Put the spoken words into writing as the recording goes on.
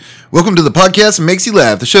Welcome to the podcast that makes you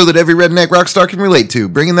laugh, the show that every redneck rock star can relate to,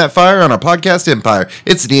 bringing that fire on our podcast empire.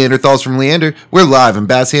 It's the Neanderthals from Leander. We're live in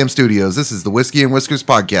Bassham Studios. This is the Whiskey and Whiskers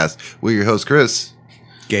podcast. We're your host, Chris.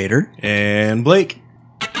 Gator. And Blake.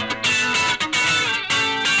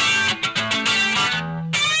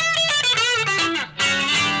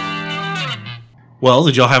 Well,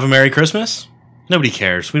 did y'all have a Merry Christmas? Nobody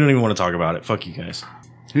cares. We don't even want to talk about it. Fuck you guys.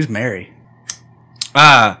 Who's Mary?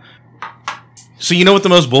 So you know what the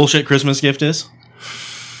most bullshit Christmas gift is?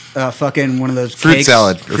 Fucking one of those Fruit cakes.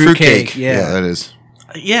 salad. Or fruit cake. Yeah. that is.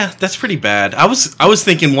 Yeah, that's pretty bad. I was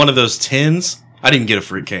thinking one of those tins. I didn't get a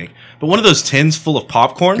fruit cake, but one of those tins full of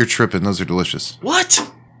popcorn. You're tripping. Those are delicious.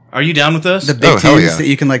 What? Are you down with this? The big hell tins yeah. that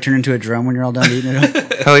you can like turn into a drum when you're all done eating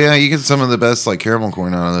it. Hell yeah, you get some of the best like caramel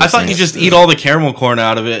corn out of those I thought things. you just eat all the caramel corn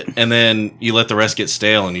out of it, and then you let the rest get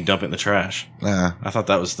stale, and you dump it in the trash. Nah. I thought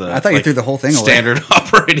that was the. I thought you threw the whole thing away. Standard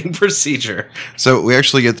operating procedure. So we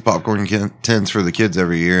actually get the popcorn tins for the kids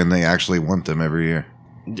every year, and they actually want them every year.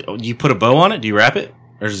 You put a bow on it? Do you wrap it,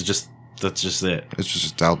 or is it just that's just it? It's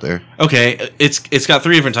just out there. Okay, it's got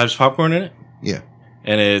 3 different types of popcorn in it, Yeah.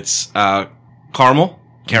 and it's caramel.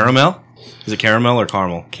 Is it caramel or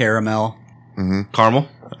caramel? Caramel. Caramel.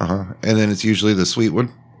 And then it's usually the sweet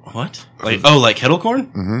one. What? Like kettle corn?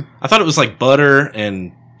 Mm-hmm. I thought it was like butter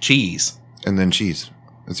and cheese. And then cheese.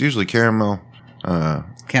 It's usually caramel,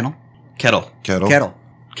 Kennel. Kettle. kettle,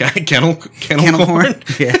 Kennel Kennel corn. corn.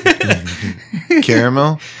 Yeah.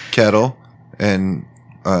 caramel, kettle, and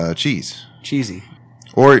cheese. Cheesy.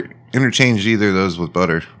 Or interchange either of those with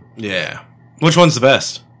butter. Yeah. Which one's the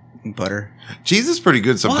best? Butter. Cheese is pretty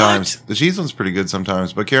good sometimes. What? The cheese one's pretty good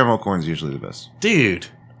sometimes, but caramel corn's usually the best. Dude,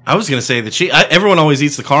 I was gonna say the cheese. Everyone always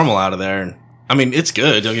eats the caramel out of there, and I mean it's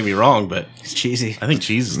good. Don't get me wrong, but It's cheesy. I think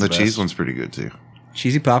cheese is The the cheese best. one's pretty good too.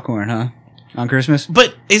 Cheesy popcorn, huh? On Christmas?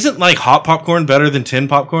 But isn't like hot popcorn better than tin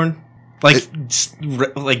popcorn? Like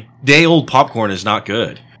like day old popcorn is not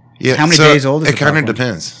good. Yeah. How many days old is it? the Kind of popcorn?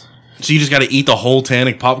 depends. So you just got to eat the whole tin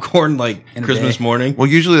of popcorn like In a Christmas day. morning. Well,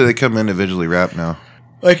 usually they come individually wrapped now.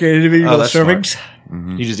 Like individual Oh, that's servings?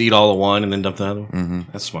 You just eat all of one and then dump the other one. Mm-hmm.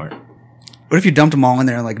 That's smart. What if you dumped them all in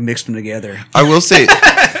there and like mixed them together? I will say,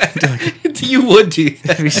 You would do that.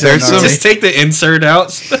 That'd be so There's some- gnarly. Just take the insert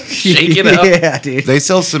out, shake it up. Yeah, dude. they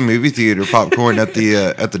sell some movie theater popcorn at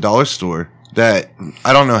the dollar store that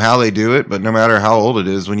I don't know how they do it, but no matter how old it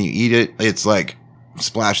is, when you eat it, it's like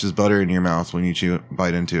splashes butter in your mouth when you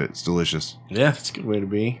bite into it. It's delicious. Yeah, that's a good way to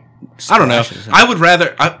be. I don't know. Splashes, huh? I would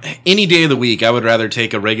rather any day of the week. I would rather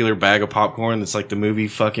take a regular bag of popcorn that's like the movie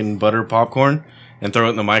fucking butter popcorn and throw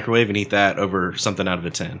it in the microwave and eat that over something out of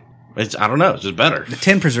a tin. I don't know. It's just better. The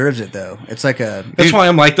tin preserves it though. It's like a That's why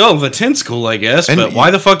I'm like, oh, the tin's cool, I guess. And But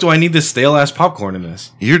why the fuck do I need this stale ass popcorn in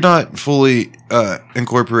this? You're not fully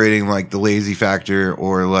incorporating like the lazy factor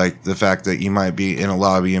or like the fact that you might be in a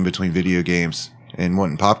lobby in between video games and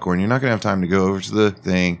wanting popcorn. You're not going to have time to go over to the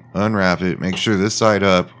thing, unwrap it, make sure this side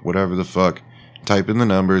up, whatever the fuck, type in the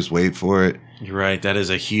numbers, wait for it. You're right. That is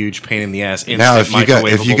a huge pain in the ass. Now, if you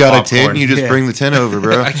got a tin, you just Yeah. bring the tin over,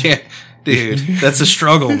 bro. I can't, dude. That's a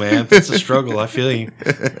struggle, man. That's a struggle. I feel you.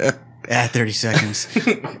 30 seconds.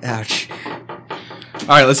 Ouch. All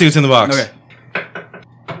right, let's see what's in the box. Okay.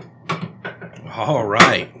 All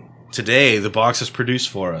right. Today, the box is produced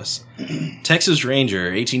for us. Texas Ranger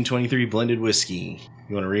 1823 blended whiskey.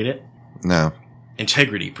 You want to read it? No,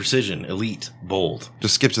 Integrity, precision, elite, bold,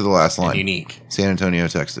 just skip to the last and line. unique. San Antonio,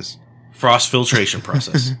 Texas. Frost filtration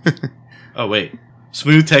process. Oh, wait.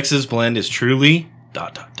 Smooth Texas blend is truly ...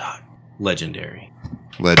 legendary.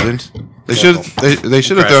 Legend. They should they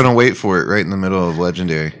should have Incredible. thrown a wait for it right in the middle of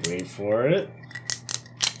legendary. Wait for it.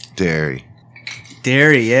 Dairy.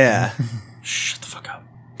 Dairy, yeah. Shut the fuck up.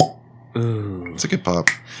 Ooh. It's a good pop.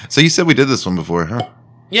 So you said we did this one before, huh?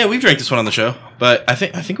 Yeah, we've drank this one on the show, but I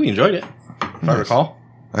think we enjoyed it, if I Nice. recall.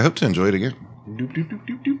 I hope to enjoy it again. Doop, doop, doop,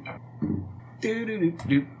 doop, doop. Doop, doop, doop,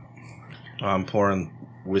 doop. I'm pouring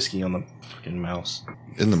whiskey on the fucking mouse.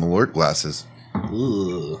 In the Malort glasses.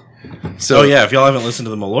 Ugh. So Oh yeah, if y'all haven't listened to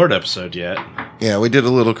the Malort episode yet, yeah, we did a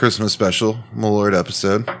little Christmas special Malort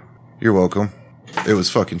episode. You're welcome. It was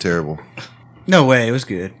fucking terrible. No way, it was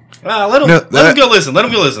good. let them No, let them that- go listen. Let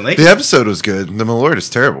them go listen. The episode was good. The Malort is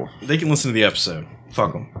terrible. They can listen to the episode.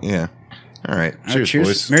 Fuck them. Yeah. All right. All Cheers, right,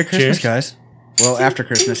 boys. Merry Christmas, Cheers. guys. Well, after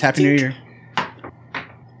Christmas. Happy New Year.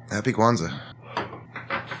 Happy Kwanzaa.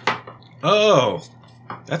 Oh,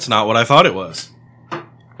 that's not what I thought it was.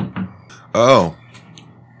 Oh.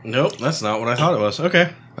 Nope, that's not what I thought it was.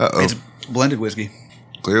 Okay. Uh-oh. It's blended whiskey.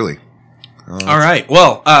 Clearly. All right.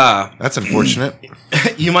 Well, That's unfortunate.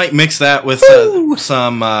 you might mix that with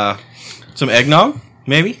some eggnog.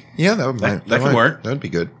 Maybe. Yeah, that That could work. That would be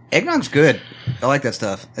good. Eggnog's good. I like that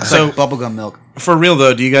stuff. It's So- like bubblegum milk. For real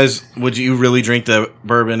though, would you really drink the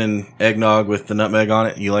bourbon and eggnog with the nutmeg on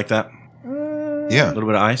it? You like that? A Yeah, little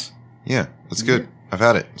bit of ice? yeah, that's good. I've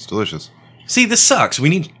had it. It's delicious. See, this sucks. We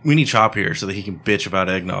need Chop here so that he can bitch about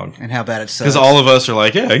eggnog. And how bad it sucks. Because all of us are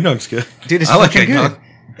like, yeah, eggnog's good. Dude, it's I like fucking eggnog. good.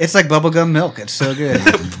 It's like bubblegum milk. It's so good.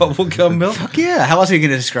 Bubblegum milk? Fuck yeah. How else are you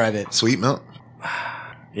going to describe it? Sweet milk.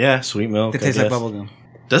 Yeah, sweet milk. It tastes like I guess. bubblegum.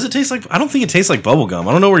 Does it taste like? I don't think it tastes like bubblegum.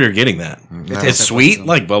 I don't know where you're getting that. No. tastes It's like sweet bubblegum.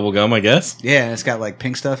 like bubblegum, I guess. Yeah, and it's got like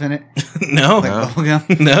pink stuff in it. No, Like No.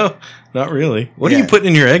 bubblegum. no, not really. What are Yeah. you putting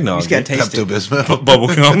in your eggnog? You just gotta dude? taste it. Pepto-Bismol.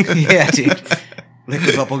 Bubblegum. Yeah, dude.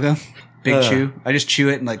 Liquid bubblegum. Big Uh. chew. I just chew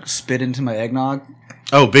it and like spit into my eggnog.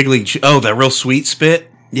 Oh, Big League. Oh, that real sweet spit.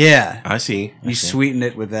 Yeah. I see. I You see. sweeten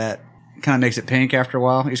it with that. Kind of makes it pink after a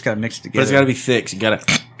while. You just gotta mix it But together. it's got to be thick. So you got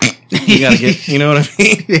to. You got to get. You know what I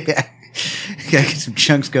mean? Yeah. You gotta get some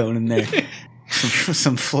chunks going in there.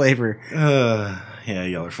 some flavor. Yeah,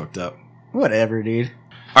 y'all are fucked up. Whatever, dude.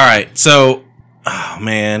 All right, so, oh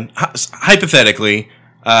man, hypothetically,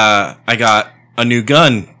 I got a new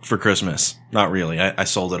gun for Christmas. Not really. I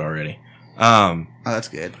sold it already. Oh, that's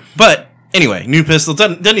good. But anyway, new pistol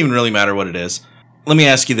doesn't even really matter what it is. Let me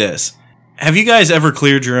ask you this: have you guys ever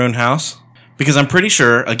cleared your own house? Because I'm pretty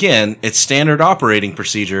sure, again, it's standard operating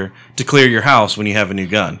procedure to clear your house when you have a new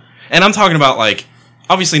gun. And I'm talking about like,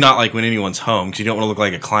 obviously not like when anyone's home because you don't want to look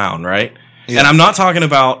like a clown, right? Yeah. And I'm not talking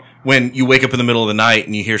about when you wake up in the middle of the night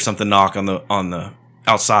and you hear something knock on the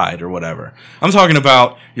outside or whatever. I'm talking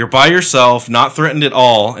about you're by yourself, not threatened at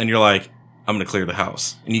all, and you're like, I'm gonna clear the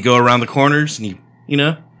house. And you go around the corners and you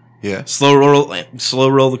know, Yeah. slow roll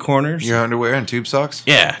the corners. Your underwear and tube socks?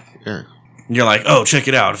 Yeah. Yeah. And you're like, oh, check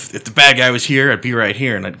it out. If the bad guy was here, I'd be right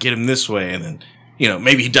here and I'd get him this way. And then, you know,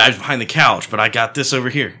 maybe he dives behind the couch, but I got this over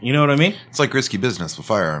here. You know what I mean? It's like risky business with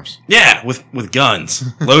firearms. Yeah, with guns,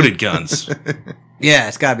 loaded guns. Yeah,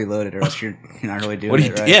 it's gotta be loaded, or else you're not really doing What do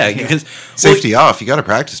you? it right. Yeah, because Safety off. You got to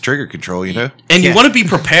practice trigger control, you know? and you Yeah. want to be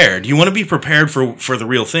prepared. You want to be prepared for the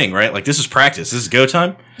real thing, right? Like this is practice. This is go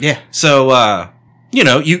time. Yeah. So, you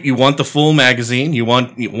know, you want the full magazine. You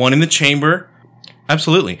want one in the chamber.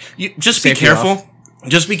 Absolutely. You just Safety be careful. off.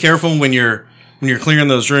 Just be careful when you're clearing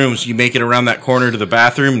those rooms. You make it around that corner to the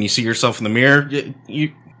bathroom, and you see yourself in the mirror.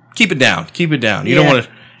 You keep it down. Keep it down. You don't Yeah. want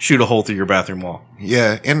to shoot a hole through your bathroom wall.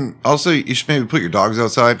 Yeah. And also, you should maybe put your dogs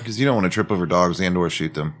outside because you don't want to trip over dogs and or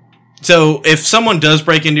shoot them. So if someone does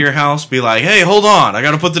break into your house, be like, "Hey, hold on! I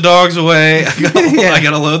got to put the dogs away. I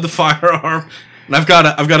got to load the firearm, and I've got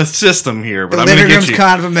a system here. But The I'm gonna living get room's you.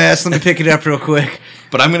 kind of a mess. Let me pick it up real quick.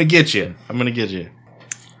 But I'm gonna get you. I'm gonna get you.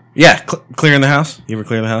 Yeah, clearing the house. You ever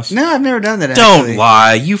clear the house? No, I've never done that. Don't actually.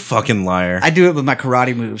 lie, you fucking liar. I do it with my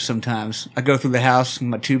karate moves sometimes. I go through the house with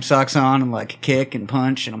my tube socks on and like kick and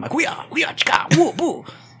punch, and I'm like, we are, chika, woo, woo.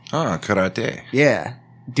 Ah, karate. Yeah.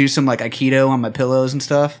 Do some like Aikido on my pillows and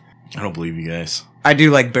stuff. I don't believe you guys. I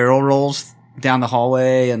do like barrel rolls down the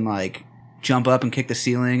hallway and like jump up and kick the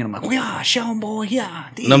ceiling, and I'm like, we are, show 'em, boy, yeah.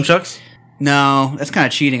 Nunchucks? No, that's kind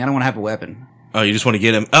of cheating. I don't want to have a weapon. Oh, you just want to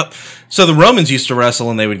get him up. So the Romans used to wrestle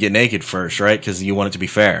and they would get naked first, right? Because you want it to be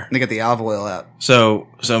fair. They got the olive oil out. So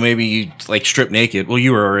maybe you like strip naked. Well,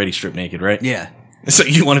 you were already stripped naked, right? Yeah. So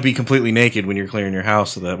you want to be completely naked when you're clearing your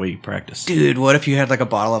house, so that way you practice. Dude, what if you had like a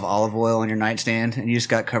bottle of olive oil on your nightstand and you just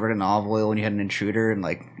got covered in olive oil and you had an intruder and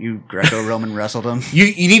like you Greco-Roman wrestled him? You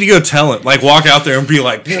need to go tell him. Like walk out there and be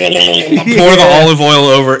like, pour the olive oil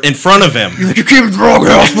over in front of him. You came to the wrong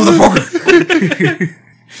house, motherfucker!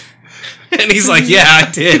 And he's like, yeah, I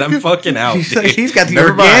did. I'm fucking out. He's, like, dude. he's got the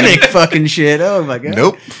Never organic mind. fucking shit. Oh my god.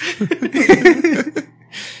 Nope.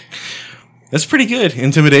 That's pretty good.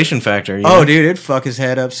 Intimidation factor. You Oh, know? dude, it'd fuck his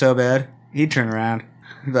head up so bad. He'd turn around.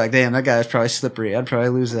 He'd be like, damn, that guy's probably slippery. I'd probably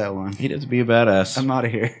lose that one. He'd have to be a badass. I'm out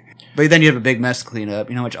of here. But then you have a big mess to clean up.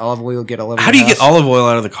 You know how much olive oil you'll get all over How your do you get house? olive oil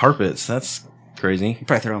out of the carpets? That's crazy. You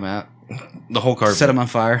probably throw them out. The whole carpet. Set them on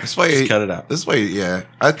fire. This way, Just cut it out. This way, yeah.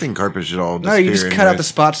 I think carpet should all No, disappear. you just cut out the anyways.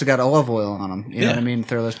 spots that got olive oil on them. You know Yeah. what I mean?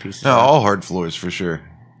 Throw those pieces No, out. all hard floors for sure.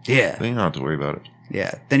 Yeah. Then you don't have to worry about it.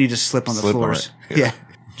 Yeah. Then you just slip on the Slip on floors. it. Yeah.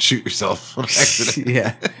 Shoot yourself on accident.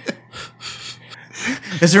 Yeah.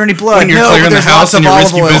 Is there any blood? When you're no, clearing but the there's house lots in of your olive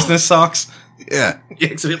risky oil. business socks, Yeah. you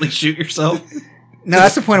accidentally shoot yourself. No,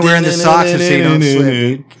 that's the point of wearing the socks is so you don't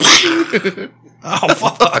slip. Oh,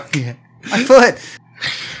 fuck. Yeah. My foot.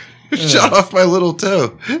 Shot off my little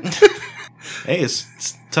toe. Hey,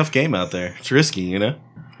 it's a tough game out there. It's risky, you know?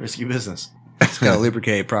 Risky business. Just gotta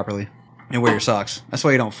lubricate properly and wear your socks. That's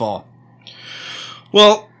why you don't fall.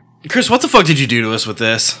 Well, Chris, what the fuck did you do to us with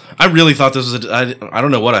this? I really thought this was I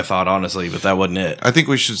don't know what I thought, honestly, but that wasn't it. I think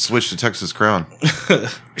we should switch to Texas Crown.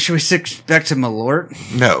 Should we stick back to Malort?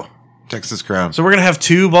 No, Texas Crown. So we're going to have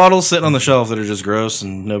 2 bottles sitting on the shelf that are just gross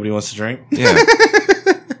and nobody wants to drink? Yeah.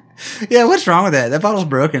 Yeah, what's wrong with that? That bottle's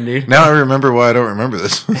broken, dude. Now I remember why I don't remember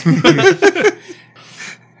this.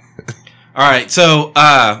 All right, so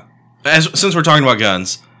since we're talking about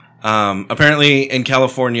guns, apparently in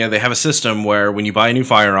California they have a system where when you buy a new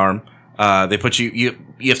firearm, they put you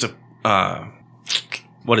have to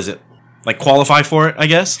what is it? Like qualify for it, I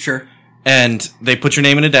guess. Sure. And they put your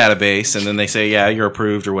name in a database, and then they say, yeah, you're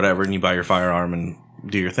approved or whatever, and you buy your firearm and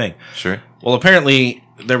do your thing. Sure. Well, apparently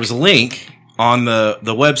there was a link on the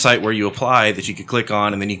website where you apply that you could click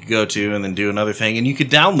on, and then you could go to and then do another thing, and you could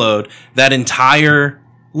download that entire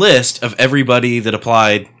list of everybody that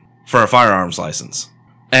applied for a firearms license.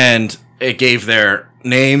 And it gave their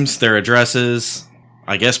names, their addresses,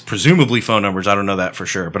 I guess presumably phone numbers. I don't know that for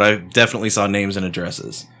sure, but I definitely saw names and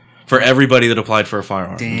addresses for everybody that applied for a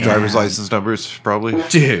firearm. Damn. Driver's license numbers, probably.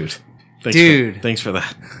 Dude. Thanks for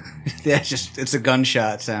that. Yeah, it's a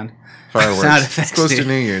gunshot sound. Fireworks. Sound effects, It's close to dude.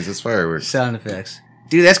 New Year's. It's fireworks. Sound effects.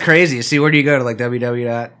 Dude, that's crazy. See, where do you go to, like, So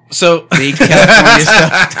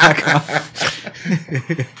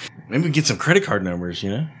www.californiastuff.com? maybe we get some credit card numbers, you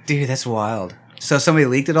know? Dude, that's wild. So somebody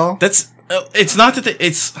leaked it all? That's it's not that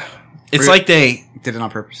it's like they Did it on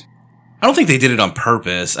purpose? I don't think they did it on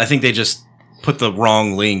purpose. I think they just put the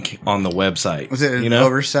wrong link on the website. Was it an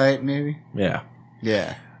oversight, maybe? Yeah.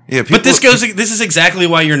 Yeah. Yeah, But this is exactly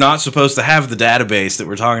why you're not supposed to have the database that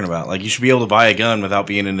we're talking about. Like, you should be able to buy a gun without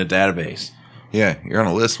being in the database. Yeah, you're on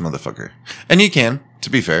a list, motherfucker. And you can. To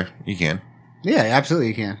be fair, you can. Yeah, absolutely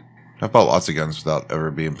you can. I've bought lots of guns without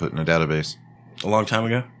ever being put in a database. A long time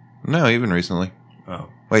ago? No, even recently. Oh.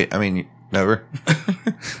 Wait, I mean, never.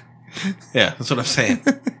 Yeah, that's what I'm saying.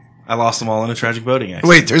 I lost them all in a tragic boating accident.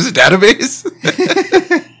 Wait, there's a database?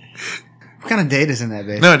 What kind of data's in that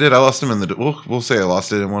base? No, I did. I lost them in the. We'll say I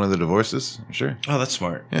lost it in one of the divorces. Sure. Oh, that's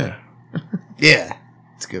smart. Yeah. Yeah.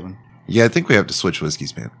 It's a good one. Yeah, I think we have to switch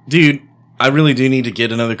whiskeys, man. Dude, I really do need to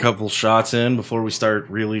get another couple shots in before we start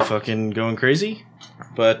really fucking going crazy.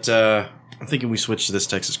 But I'm thinking we switch to this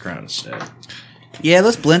Texas Crown instead. Yeah,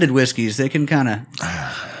 those blended whiskeys, they can kind of...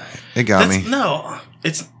 It got me. No.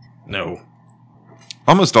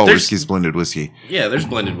 Almost all There's- whiskey's blended whiskey. Yeah, there's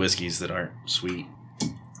blended whiskeys that aren't sweet.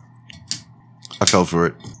 I fell for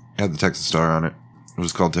it. It had the Texas Star on it. It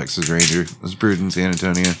was called Texas Ranger. It was brewed in San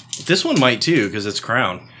Antonio. This one might too, because it's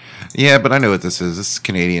Crown. Yeah, but I know what this is. This is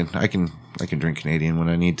Canadian. I can drink Canadian when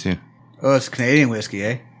I need to. Oh, it's Canadian whiskey,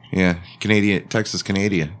 eh? Yeah, Canadian, Texas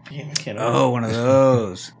Canadian. Yeah, I can't. Oh, one of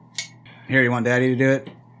those. Here, you want Daddy to do it?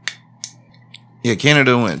 Yeah,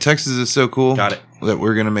 Canada went. Texas is so cool. Got it. That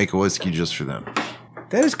we're gonna make a whiskey just for them.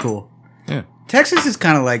 That is cool. Yeah, Texas is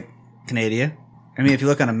kind of like Canada. I mean, if you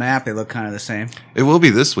look on a map, they look kind of the same. it will be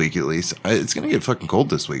this week at least. It's gonna get fucking cold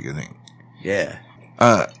this week, I think. Yeah.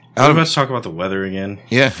 I'm Out about of, to talk about the weather again.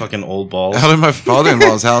 Yeah. Fucking old balls. out of my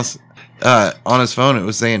father-in-law's house, on his phone, it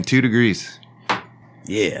was saying 2 degrees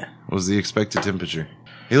Yeah. was the expected temperature.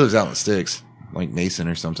 He lives out in the sticks, like Mason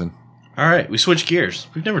or something. All right, we switched gears.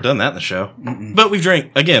 We've never done that in the show. But we've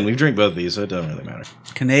drank both of these, so it doesn't really matter.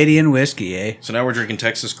 Canadian whiskey, eh? So now we're drinking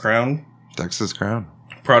Texas Crown, Texas Crown.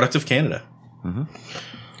 product of Canada. All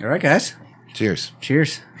right, guys. Cheers.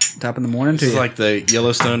 Cheers. Top in the morning to This is you. like the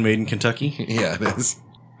Yellowstone made in Kentucky. Yeah, it is.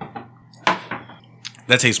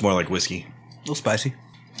 That tastes more like whiskey. a little spicy.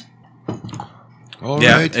 All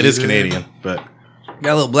Yeah, right, it is dude. Canadian, but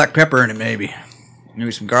Got a little black pepper in it, maybe.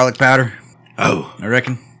 Maybe some garlic powder, oh, I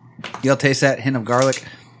reckon. You'll taste that hint of garlic.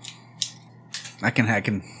 I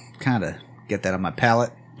can kind of get that on my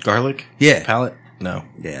palate. garlic? Yeah. Palate? No,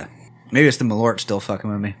 Yeah. Maybe it's the Malort still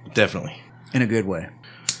fucking with me. definitely. In a good way.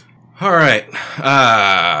 All right.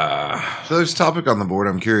 So there's a topic on the board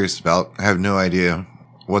I'm curious about. I have no idea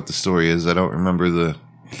what the story is. I don't remember the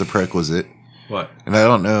prerequisite. What? And I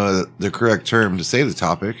don't know the correct term to say the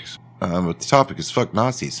topic. But the topic is fuck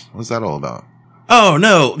Nazis. What's that all about? Oh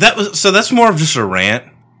no, that's more of just a rant.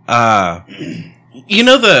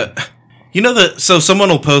 So someone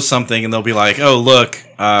will post something and they'll be like, "Oh, look,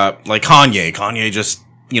 like Kanye just,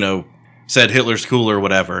 said Hitler's cool or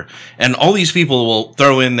whatever." And all these people will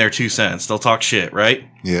throw in their 2 cents. They'll talk shit, right?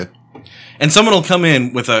 Yeah. And someone will come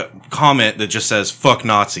in with a comment that just says "fuck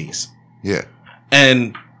Nazis." Yeah.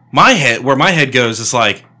 And where my head goes is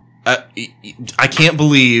like, I can't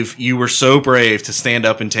believe you were so brave to stand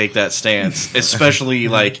up and take that stance, especially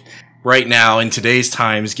like right now in today's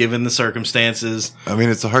times, given the circumstances. I mean,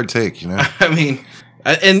 it's a hard take, you know? I mean,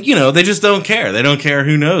 And, they just don't care. They don't care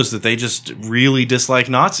who knows that they just really dislike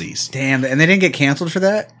Nazis. Damn, and they didn't get canceled for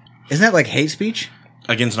that? Isn't that like hate speech?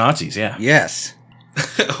 Against Nazis, yeah. Yes.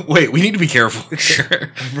 Wait, we need to be careful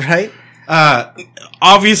here. Right?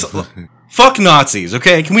 Obviously, fuck Nazis,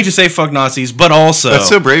 okay? Can we just say fuck Nazis? But also... That's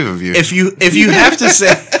so brave of you. If you have to say...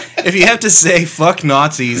 If you have to say fuck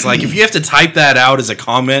Nazis, like, if you have to type that out as a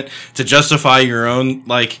comment to justify your own,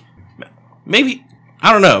 like, maybe...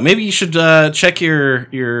 I don't know. Maybe you should check where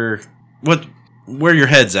your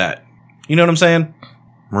head's at. You know what I'm saying?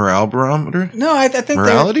 Morale barometer? No, I think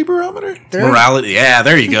Morality barometer? Morality. Yeah,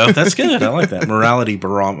 there you go. That's good. I like that. Morality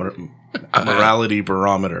barometer. Morality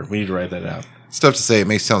barometer. We need to write that down. It's tough to say. It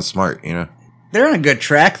may sound smart, they're on a good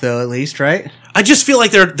track, though, at least, right? I just feel like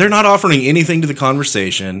they're not offering anything to the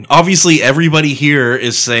conversation. Obviously, everybody here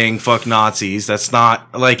is saying fuck Nazis. That's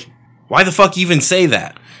not, like, why the fuck even say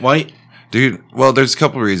that? Why? Dude, well, there's a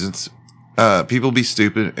couple reasons. People be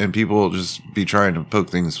stupid, and people just be trying to poke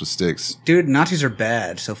things with sticks. Dude, Nazis are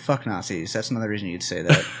bad, so fuck Nazis. That's another reason you'd say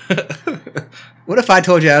that. What if I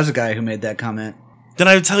told you I was the guy who made that comment? Then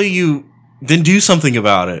I would tell you, then do something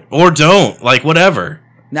about it. Or don't. Like, whatever.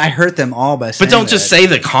 I hurt them all by saying But don't just say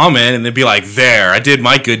the comment and then be like, there, I did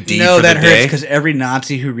my good deed no, for that the hurts day. because every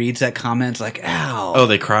Nazi who reads that comment's like, ow. Oh,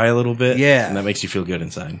 they cry a little bit? Yeah. And that makes you feel good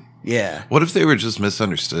inside. Yeah. What if they were just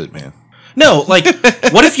misunderstood, man? No, like,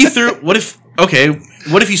 what if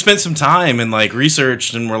you spent some time and, like,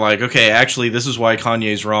 researched and were like, okay, actually, this is why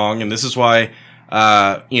Kanye's wrong, and this is why,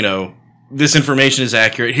 this information is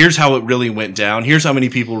accurate. Here's how it really went down. Here's how many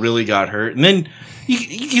people really got hurt. And then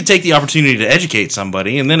you could take the opportunity to educate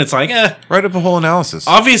somebody, and then it's like, write up a whole analysis.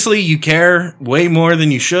 Obviously, you care way more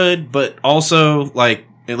than you should, but also, like,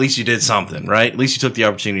 at least you did something, right? At least you took the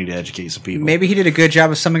opportunity to educate some people. Maybe he did a good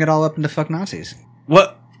job of summing it all up into fuck Nazis.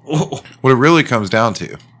 What it really comes down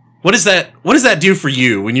to. What does that do for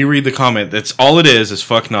you when you read the comment that's all it is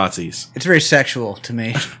fuck Nazis? It's very sexual to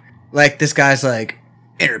me. Like, this guy's like,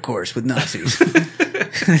 intercourse with Nazis.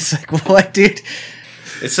 It's like, what, dude?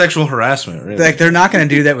 It's sexual harassment, really. Like, they're not going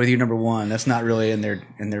to do that with you, number one. That's not really in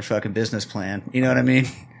their fucking business plan. You know what I mean?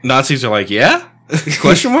 Nazis are like, yeah?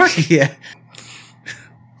 Question mark? Yeah.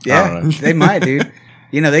 Yeah, they might, dude.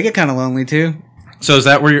 They get kind of lonely, too. So is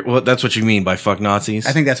that that's what you mean by fuck Nazis?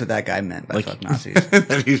 I think that's what that guy meant by fuck Nazis.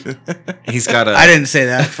 He's got a... I didn't say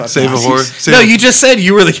that. Fuck Save Nazis. a horse. No, you just said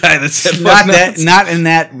you were the guy that said fuck Nazis. Not in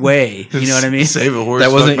that way. You know what I mean? Save a horse.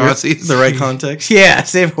 That wasn't Nazis. the right context? Yeah,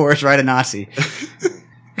 save a horse, ride a Nazi.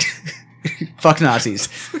 Fuck Nazis.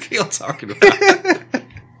 What are you talking about?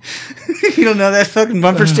 You don't know that fucking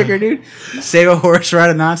bumper sticker, dude? Save a horse,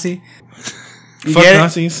 ride a Nazi. You Fuck get it?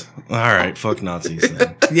 Nazis? All right, fuck Nazis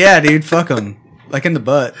then. Yeah, dude, fuck them. Like in the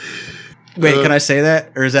butt. Wait, can I say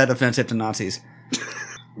that? Or is that offensive to Nazis?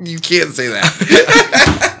 You can't say that.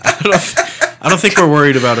 I don't think we're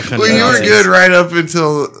worried about offending Well, you were Nazis. good right up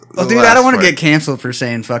until. Well, dude, I don't want to get canceled for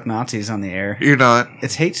saying fuck Nazis on the air. You're not.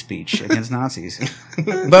 It's hate speech against Nazis.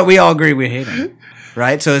 But we all agree we hate them.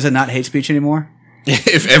 Right? So is it not hate speech anymore?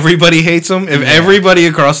 If everybody hates them, if everybody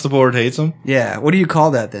across the board hates them, Yeah. What do you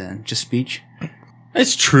call that then? Just speech?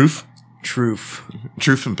 it's truth. Truth.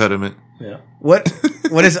 Truth impediment. Yeah. What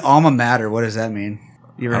is alma mater? What does that mean?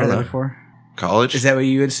 You ever I heard don't that know. before? College? Is that what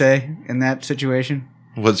you would say in that situation?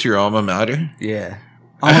 What's your alma mater? Yeah.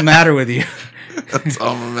 Alma mater with you. That's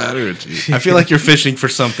alma mater to you. I feel like you're fishing for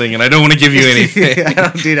something, and I don't want to give you anything.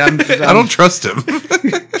 I don't trust him.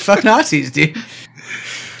 Fuck Nazis, dude.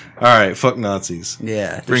 All right, fuck Nazis.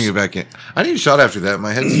 Yeah. Bring it back in. I need a shot after that.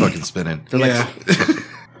 My head's fucking spinning. Yeah.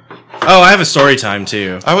 Oh, I have a story time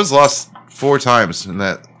too. I was lost 4 times in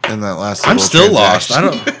that last. I'm little still lost.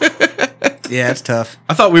 transaction. Yeah, it's tough.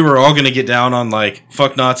 I thought we were all going to get down on like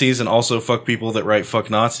fuck Nazis and also fuck people that write fuck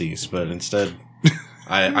Nazis, but instead,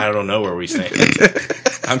 I don't know where we stand.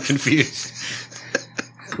 I'm confused.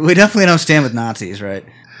 We definitely don't stand with Nazis, right?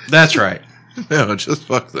 That's right. No, just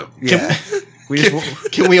fuck them. Yeah.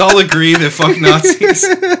 Can we all agree that fuck Nazis?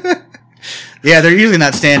 Yeah, they're usually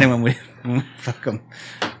not standing when we fuck them,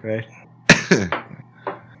 right?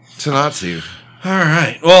 To Nazi. All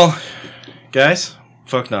right. Well, guys,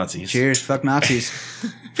 fuck Nazis. Cheers, fuck Nazis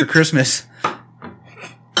for Christmas.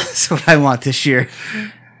 That's what I want this year.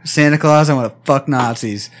 Santa Claus, I want to fuck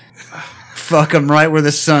Nazis. Fuck them right where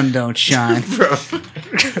the sun don't shine. Bro.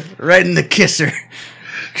 Right in the kisser.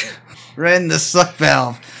 Right in the suck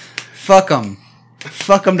valve. Fuck them.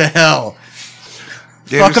 Fuck them to hell.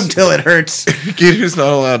 Fuck them till it hurts. Gator's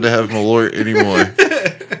not allowed to have Malort anymore.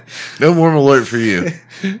 No more Malort for you.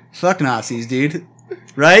 Fuck Nazis, dude.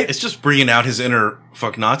 Right? It's just bringing out his inner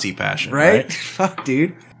fuck Nazi passion, Right? right? Fuck,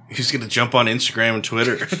 dude. He's gonna jump on Instagram and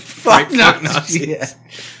Twitter. Fuck Nazis. Nazis. Yeah.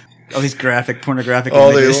 All these pornographic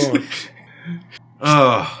All day images. long.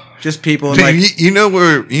 Oh, Just people in Dude, like you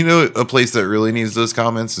know a place that really needs those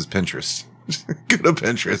comments is Pinterest. Go to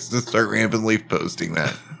Pinterest and start rampantly posting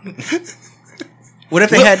that. what if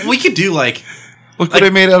they had we could do like Look what I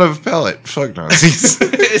made out of a pallet. Fuck Nazis.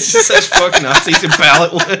 it just says "fuck Nazis" and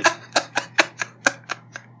ballot wood.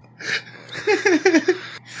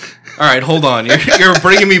 All right, hold on. You're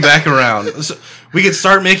bringing me back around. So we could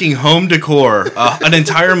start making home decor an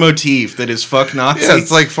entire motif that is "fuck Nazis." Yeah,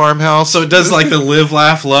 it's like farmhouse. So it does like the live,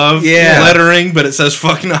 laugh, love Yeah. lettering, but it says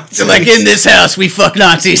 "fuck Nazis." like in this house we fuck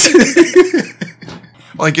Nazis.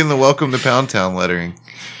 like in the Welcome to Pound Town lettering.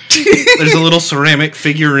 There's a little ceramic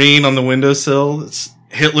figurine on the windowsill. That's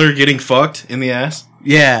Hitler getting fucked in the ass.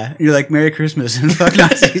 Yeah, you're like Merry Christmas and fuck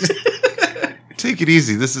Nazis. Take it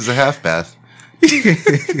easy. This is a half bath.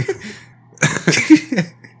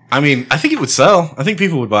 I mean, I think it would sell. I think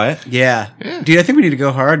people would buy it. Yeah. Yeah. Dude, I think we need to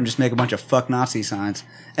go hard and just make a bunch of fuck Nazi signs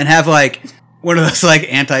and have like one of those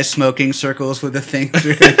like anti-smoking circles with the thing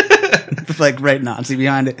through it. With, like write Nazi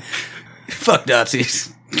behind it. Fuck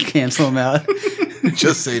Nazis. Cancel them out.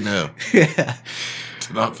 Just say no Yeah.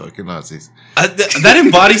 to not fucking Nazis. That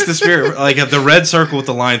embodies the spirit. Like the red circle with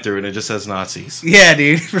the line through it, and it just says Nazis. Yeah,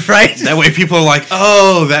 dude. Right? That way people are like,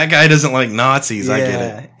 oh, that guy doesn't like Nazis. I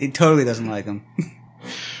get it. He totally doesn't like them.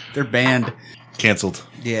 They're banned. Canceled.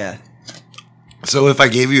 Yeah. So if I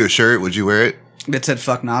gave you a shirt, would you wear it? That said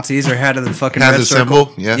fuck Nazis or had the fucking Has red a circle.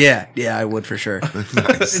 symbol? Yeah. Yeah, I would for sure.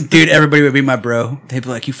 Dude, everybody would be my bro. They'd be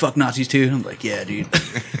like, you fuck Nazis too? I'm like, yeah, dude.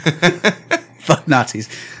 Fuck Nazis.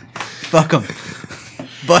 Fuck them.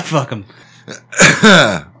 But fuck them.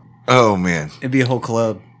 Oh man. It'd be a whole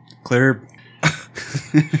club. Clear.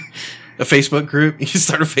 A Facebook group. You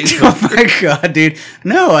start a Oh Facebook group. my god, dude.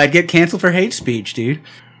 No, I'd get canceled for hate speech, dude.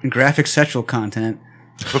 And graphic sexual content.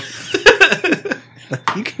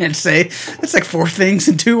 You can't say that's like 4 things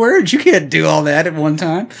in 2 words. You can't do all that at one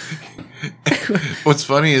time. What's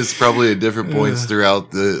funny is probably at different points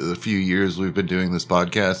throughout the few years we've been doing this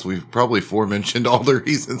podcast, we've probably forementioned all the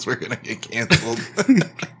reasons we're going to get canceled.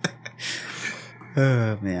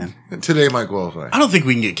 Oh man. Today might qualify. I don't think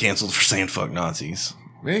we can get canceled for saying fuck Nazis.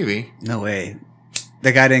 Maybe. No way.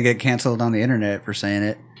 The guy didn't get canceled on the internet for saying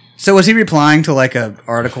it. So was he replying to like a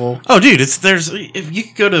article? Oh, dude, if you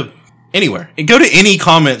could go to anywhere, go to any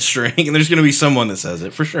comment string, and there's going to be someone that says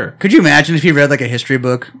it for sure. Could you imagine if he read like a history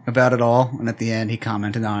book about it all, and at the end he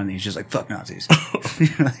commented on it, and he's just like, "Fuck Nazis."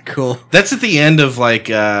 Like, cool. That's at the end of like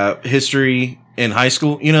history in high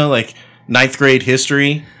school. You know, like 9th grade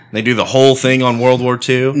history. They do the whole thing on World War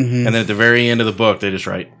II, and then at the very end of the book, they just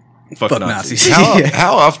write "fuck, Nazis." Yeah.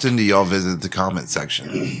 How often do y'all visit the comment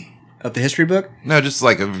section? Of the history book? No, just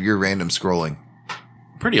like of your random scrolling.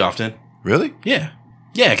 Pretty often. Really? Yeah,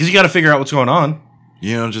 because you got to figure out what's going on.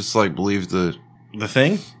 You know, just like believe the The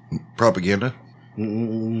thing. propaganda.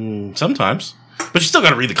 Sometimes, but you still got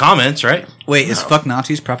to read the comments, right? Wait, is fuck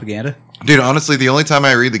Nazis propaganda? Dude, honestly, the only time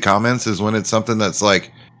I read the comments is when it's something that's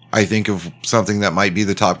like, I think of something that might be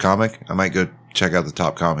the top comic. I might go check out the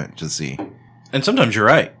top comment to see. And sometimes you're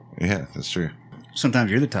right. Yeah, that's true. Sometimes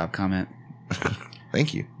you're the top comment.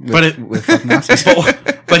 Thank you. But With fuck Nazis.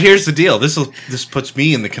 But here's the deal. This puts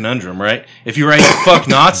me in the conundrum, right? If you write "fuck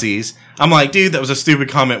Nazis," I'm like, dude, that was a stupid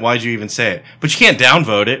comment. Why'd you even say it? But you can't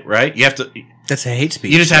downvote it, right? You have to. That's a hate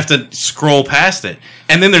speech. You just have to scroll past it,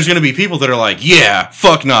 and then there's going to be people that are like, "Yeah,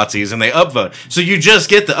 fuck Nazis," and they upvote. So you just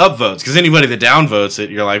get the upvotes because anybody that downvotes it,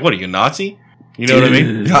 you're like, "What are you, Nazi?" You know what I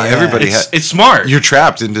mean? Yeah, everybody It's smart. You're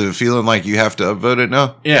trapped into feeling like you have to upvote it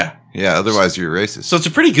now. Yeah. Yeah, otherwise you're racist. So it's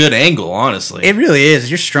a pretty good angle, honestly. It really is.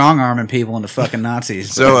 You're strong arming people into fucking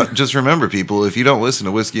Nazis. So just remember, people, if you don't listen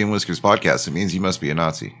to Whiskey and Whiskers podcast, it means you must be a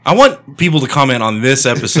Nazi. I want people to comment on this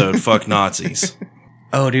episode, "fuck Nazis,"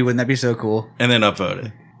 Oh, dude, wouldn't that be so cool? and then upvote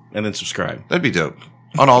it, and then subscribe. That'd be dope.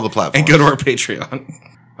 On all the platforms. And go to our Patreon.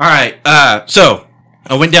 All right. So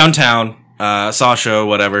I went downtown, saw a show,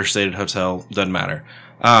 whatever, stayed at a hotel, doesn't matter.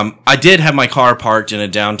 I did have my car parked in a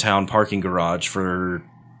downtown parking garage for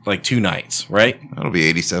like 2 nights, right? That'll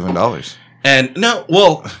be $87. And no,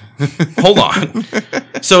 well, hold on.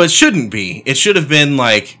 So it shouldn't be. It should have been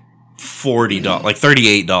like $40, like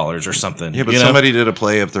 $38 or something. Yeah, but you know? somebody did a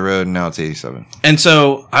play up the road and now it's 87. And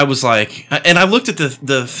so I was like, and I looked at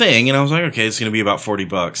the thing and I was like, okay, it's going to be about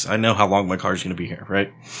 $40. I know how long my car's going to be here,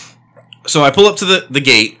 right? So I pull up to the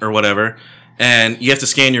gate or whatever, and you have to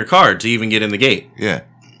scan your card to even get in the gate. Yeah.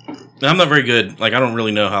 And I'm not very good. Like, I don't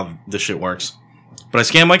really know how this shit works. But I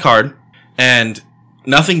scanned my card, and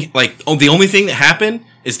nothing, like, the only thing that happened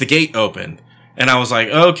is the gate opened. And I was like,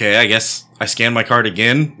 okay, I guess I scan my card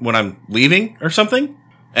again when I'm leaving or something.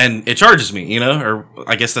 And it charges me, or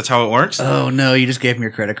I guess that's how it works. Oh, no, you just gave them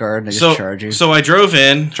your credit card and they just charge you. So I drove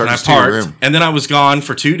in and I Charges to your parked, room. and then I was gone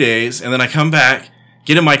for 2 days, and then I come back,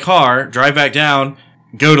 get in my car, drive back down,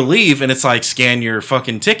 go to leave, and it's like, scan your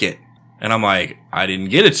fucking ticket. And I'm like, I didn't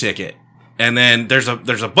get a ticket. And then there's a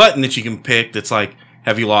button that you can pick that's like,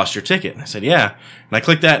 have you lost your ticket? And I said, yeah. And I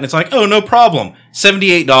clicked that, and it's like, oh, no problem.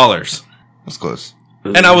 $78. That's close.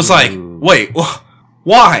 And I was like, wait,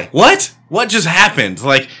 why? What? What just happened?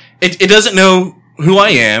 Like, it doesn't know who I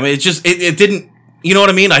am. It just, it didn't, you know what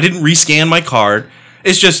I mean? I didn't rescan my card.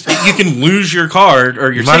 It's just, you can lose your card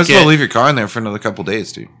or your You might ticket. as well leave your car in there for another couple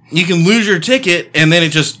days, dude. You can lose your ticket, and then it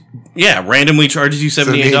just, randomly charges you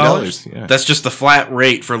 $78. $78, yeah. That's just the flat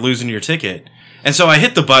rate for losing your ticket. And so I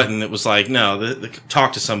hit the button that was like, no,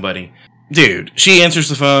 talk to somebody. Dude, she answers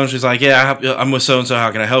the phone. She's like, yeah, I'm with so-and-so.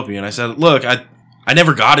 How can I help you? And I said, look, I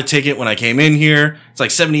never got a ticket when I came in here. It's like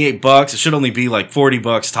 $78. It should only be like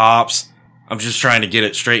 $40 tops. I'm just trying to get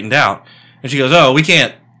it straightened out. And she goes, oh, we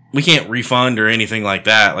can't refund or anything like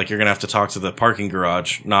that. Like, you're going to have to talk to the parking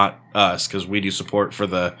garage, not us, because we do support for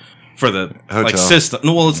the Hotel. like system.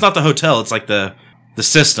 No, well, it's not the hotel. It's like the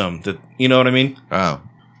system that, you know what I mean? Oh.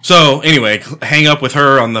 So anyway, hang up with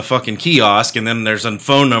her on the fucking kiosk, and then there's a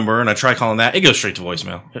phone number, and I try calling that. It goes straight to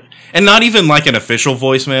voicemail. And not even like an official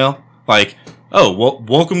voicemail. Like, oh, well,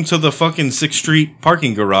 welcome to the fucking 6th Street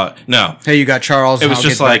parking garage. No. Hey, you got Charles. It was I'll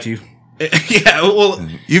just get back like, to you. yeah, well.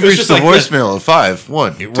 You've it was reached just the like voicemail of 5,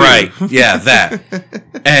 1, 2. Right. Yeah, that.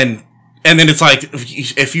 And then it's like,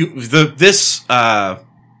 if this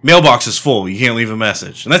mailbox is full, you can't leave a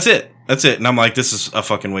message. And that's it. That's it. And I'm like, this is a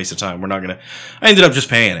fucking waste of time. We're not gonna. I ended up just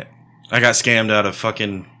paying it. I got scammed out of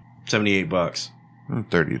fucking $78.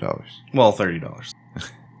 $30. Well, $30.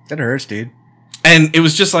 That hurts, dude. And it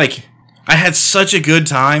was just like, I had such a good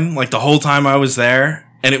time, like the whole time I was there.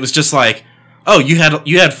 And it was just like, oh, you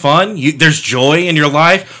had fun? There's joy in your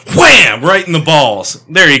life? Wham! Right in the balls.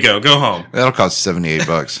 There you go. Go home. That'll cost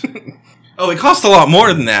 $78. Oh, it cost a lot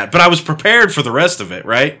more than that, but I was prepared for the rest of it,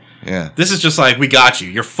 right? Yeah. This is just like, we got you.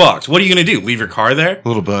 You're fucked. What are you going to do? Leave your car there? A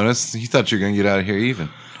little bonus. You thought you were going to get out of here even.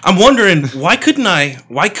 I'm wondering, why couldn't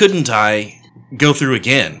I go through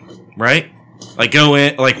again, right? Like go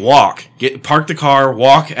in, like walk, park the car,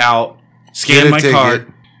 walk out, scan my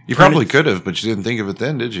card. You probably could have, but you didn't think of it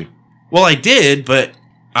then, did you? Well, I did, but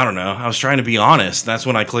I don't know. I was trying to be honest. That's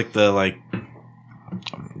when I clicked the like.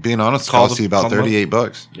 Being honest, Call costs the- you about call the-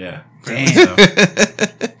 $38. Yeah. Damn. So.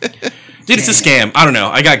 Dude, it's a scam. I don't know.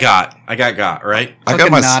 I got got, right? I got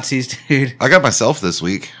Fucking my Nazis, dude. I got myself this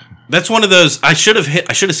week. That's one of those. I should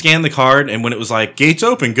have scanned the card, and when it was like gates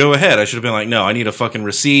open, go ahead. I should have been like, no, I need a fucking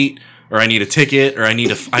receipt, or I need a ticket, or I need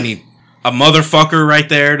a motherfucker right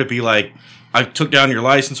there to be like, I took down your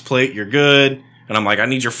license plate, you're good, and I'm like, I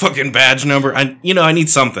need your fucking badge number. I need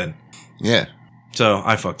something. Yeah. So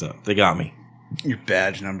I fucked up. They got me. Your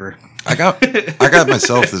badge number. I got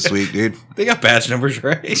myself this week, dude. They got badge numbers,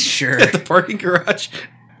 right? Sure. At the parking garage.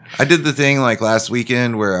 I did the thing like last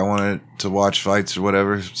weekend where I wanted to watch fights or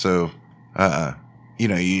whatever. So, you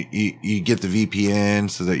get the VPN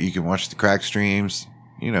so that you can watch the crack streams.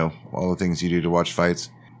 You know, all the things you do to watch fights.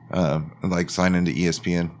 Like sign into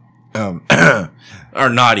ESPN. Or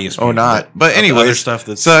not ESPN. Or not. But anyway, other stuff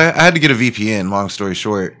that's so I had to get a VPN, long story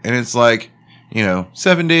short. And it's like,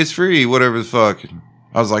 7 days free, whatever the fuck.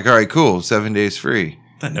 I was like, all right, cool, 7 days free.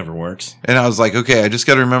 that never works. And I was like, okay, I just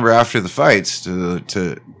got to remember after the fights to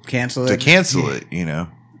Cancel it. to cancel it,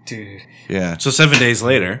 Dude. Yeah. So 7 days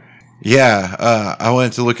later, Yeah. I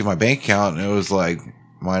went to look at my bank account and it was like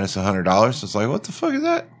minus $100. It's like, what the fuck is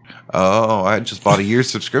that? Oh, I just bought a year's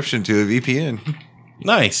subscription to a VPN.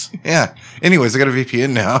 nice, Yeah. Anyways, I got a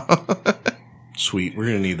VPN now. sweet. We're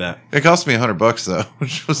gonna need that It cost me $100 though,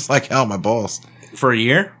 which was like, ow, my balls. for a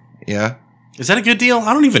year. Yeah. Is that a good deal?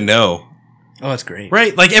 I don't even know. Oh, that's great.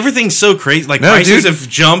 Right? Like everything's so crazy. Like No, prices dude. have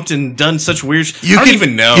jumped and done such weird. I don't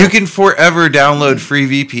even know. You can forever download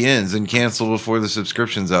free VPNs and cancel before the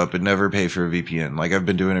subscription's up and never pay for a VPN. Like I've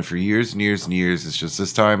been doing it for years and years and years. It's just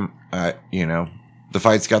this time, the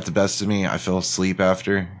fights got the best of me. I fell asleep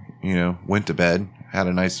after, went to bed, had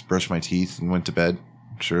a nice brush my teeth and went to bed.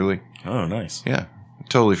 Surely. Oh, nice. Yeah.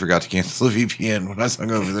 Totally forgot to cancel the VPN when I was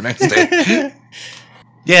hungover the next day.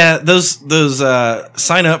 Yeah, those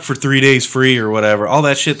sign up for 3 days free or whatever, all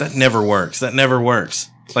that shit, that never works. That never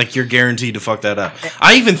works. Like you're guaranteed to fuck that up.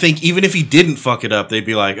 I even think even if he didn't fuck it up, they'd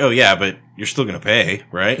be like, oh yeah, but you're still gonna pay,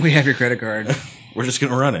 right? We have your credit card. We're just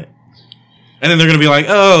gonna run it. And then they're gonna be like,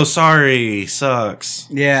 oh, sorry, sucks.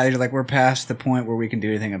 Yeah, you're like, we're past the point where we can do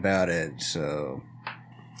anything about it, so.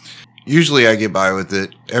 Usually I get by with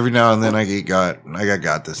it. Every now and then I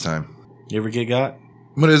got this time. You ever get got?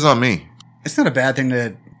 But it's on me. It's not a bad thing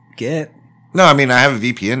to get. No, I mean, I have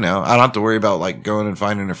a VPN now. I don't have to worry about like going and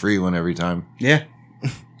finding a free one every time. Yeah.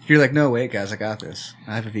 You're like, no, wait, guys, I got this.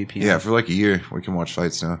 I have a VPN. Yeah, for like a year, we can watch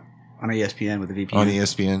fights now. On ESPN with a VPN. On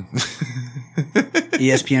ESPN.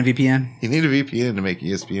 ESPN VPN? You need a VPN to make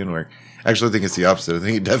ESPN work. Actually, I think it's the opposite. I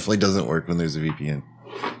think it definitely doesn't work when there's a VPN.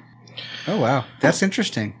 Oh, wow. That's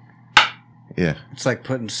interesting. Yeah. It's like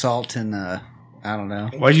putting salt in, I don't know.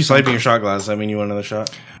 Why'd you swipe in your shot glass? Does that mean you want another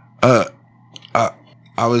shot?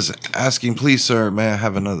 I was asking, please, sir, may I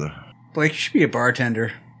have another? Blake, you should be a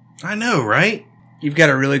bartender. I know, right? You've got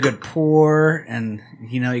a really good pour, and,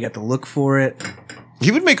 you got to look for it.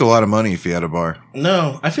 He would make a lot of money if he had a bar.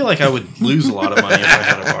 No, I feel like I would lose a lot of money if I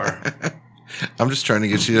had a bar. I'm just trying to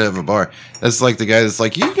get you to have a bar. That's like the guy that's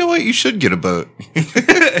like, you know what? You should get a boat.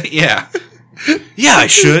 Yeah. Yeah, I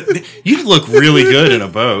should. You'd look really good in a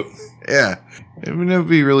boat. Yeah. It would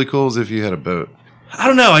be really cool as if you had a boat. I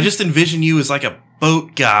don't know. I just envision you as like a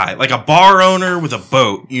boat guy, like a bar owner with a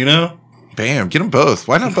boat, you know? Bam, get them both.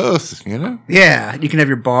 Why not both, Yeah, you can have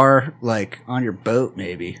your bar, like, on your boat,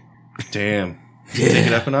 maybe. Damn. Take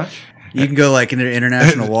it up a notch? You can go, like, into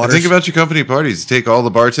international waters. Think about your company parties. Take all the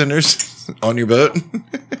bartenders on your boat.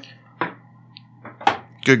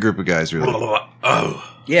 Good group of guys, really. Oh.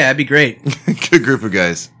 Yeah, that'd be great. Good group of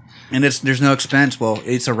guys. And there's no expense. Well,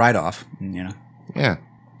 it's a write-off, Yeah.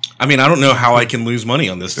 I mean, I don't know how I can lose money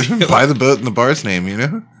on this deal. Buy the boat in the bar's name,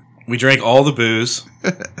 We drank all the booze,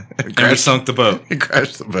 and we sunk the boat.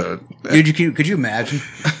 Crash the boat. Dude, could you imagine?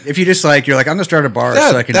 If you just, like, you're like, I'm going to start a bar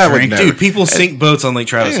so I can that would drink. never- Dude, people sink boats on Lake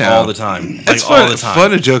Travis all the time. It's Like, all the fun, time.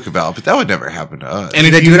 fun to joke about, but that would never happen to us. And Do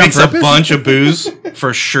if they you do it on mix a purpose? bunch of booze,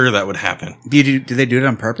 for sure that would happen. Do they do it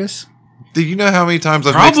on purpose? Do you know how many times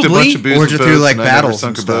I've mixed a Probably. bunch of booze Or with just boats through, like, and I never battles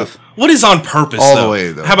sunk and a boat? stuff? What is on purpose, All the though?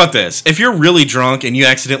 way, though. How about this? If you're really drunk and you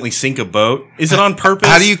accidentally sink a boat, is it on purpose?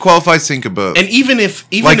 How do you qualify sink a boat? And even if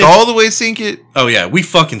all the way sink it? oh yeah, we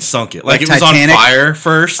fucking sunk it. Like Like it was Titanic? on fire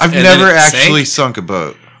first. I've and then never it actually sank. sunk a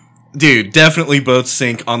boat. Dude, definitely boats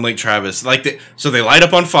sink on Lake Travis. So they light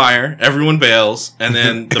up on fire, everyone bails, and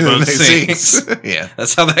then the And boat then it sinks. sinks. Yeah.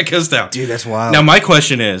 That's how that goes down. Dude, that's wild. Now my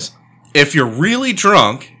question is, if you're really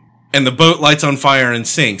drunk and the boat lights on fire and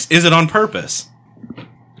sinks, is it on purpose?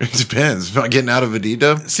 It depends. Am I getting out of a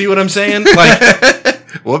D-dub? See what I'm saying? Like,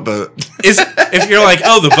 What boat? if you're like,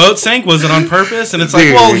 oh, the boat sank, was it on purpose? And it's like,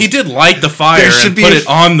 Dude. well, he did light the fire There should and be put a- it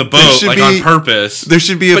on the there boat, should like be- on purpose. There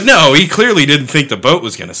should be But no, he clearly didn't think the boat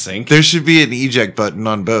was going to sink. There should be an eject button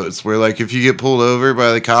on boats where, like, if you get pulled over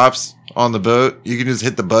by the cops on the boat, you can just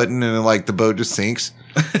hit the button and, like, the boat just sinks.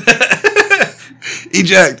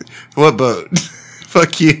 Eject. What boat?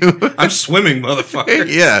 Fuck you. I'm swimming, motherfucker.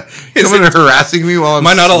 Yeah. Is Someone it- harassing me while I'm Am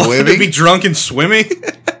I not allowed swimming? to be drunk and swimming?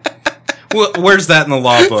 Where's that in the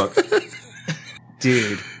law book?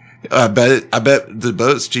 Dude. I bet the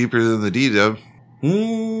boat's cheaper than the D-dub.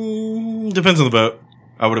 Depends on the boat.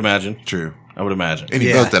 I would imagine. True. I would imagine. Any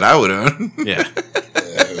Yeah. boat that I would own. Yeah.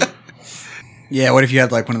 Yeah, what if you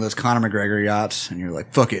had, like, one of those Conor McGregor yachts, and you're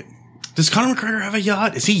like, fuck it. Does Conor McGregor have a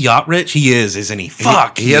yacht? Is he yacht rich? He is, isn't he?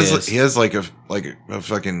 Fuck. He has is. he has like a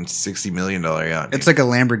fucking $60 million yacht. It's like a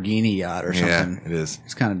Lamborghini yacht or yeah, something. it is.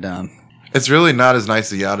 It's kind of dumb. It's really not as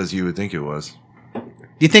nice a yacht as you would think it was. Do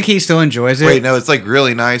you think he still enjoys it? Wait, no, it's like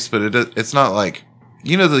really nice, but it's not like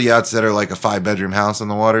the yachts that are like a 5-bedroom house on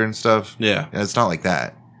the water and stuff. Yeah. It's not like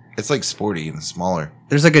that. It's like sporty and smaller.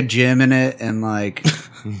 There's like a gym in it, and like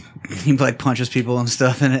he like punches people and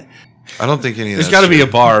stuff in it. I don't think any of There's that's got to be true.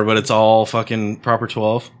 a bar, but it's all fucking proper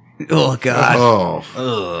 12. Oh god! Oh,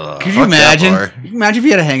 Ugh. Could you fuck that imagine? bar. Can you imagine if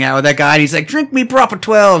you had to hang out with that guy and he's like, "Drink me proper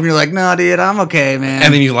 12," and you're like, "No, dude, I'm okay, man."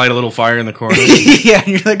 And then you light a little fire in the corner. yeah, and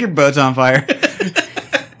you're like, "Your boat's on fire."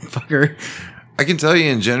 Fucker. I can tell you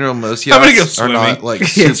in general, most I'm gonna go yachts are not swimming. like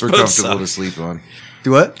Yeah, super boat comfortable to sucks. sleep on.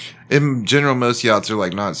 Do what? In general, most yachts are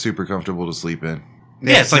like not super comfortable to sleep in.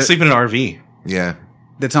 Yeah, it's like sleeping in an RV. Yeah,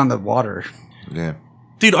 That's on the water. yeah,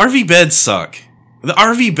 Dude, RV beds suck. The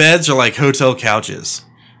RV beds are like hotel couches.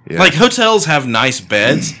 yeah. Like hotels have nice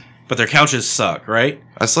beds, but their couches suck, right?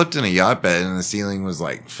 I slept in a yacht bed and the ceiling was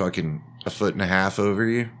like fucking 1.5 feet over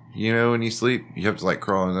you. You know, when you sleep, you have to like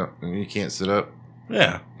crawl up and you can't sit up.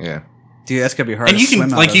 Yeah. Yeah. Dude, that's gonna be hard. And to you can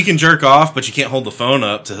swim out like of. you can jerk off, but you can't hold the phone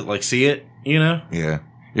up to like see it, you know? Yeah.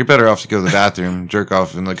 You're better off to go to the bathroom, jerk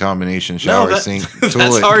off in the combination shower, sink, that's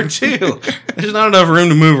toilet. hard too. There's not enough room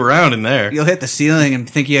to move around in there. You'll hit the ceiling and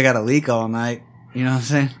think you got a leak all night. You know what I'm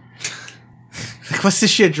saying? Like, what's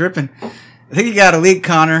this shit dripping? I think you got a leak,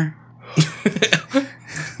 Connor.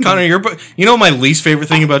 Connor, your boat. You know my least favorite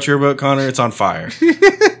thing about your boat, Connor? It's on fire.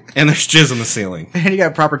 And there's jizz on the ceiling. And you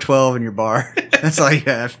got proper 12 in your bar. That's all you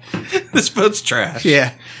have. This boat's trash.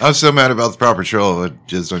 Yeah. I was so mad about the proper troll. I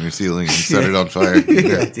jizzed on your ceiling and set it on fire.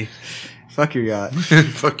 Yeah, dude. Fuck your yacht.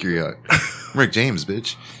 Fuck your yacht. Rick James,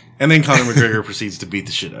 bitch. And then Conor McGregor proceeds to beat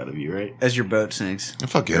the shit out of you, right? As your boat sinks.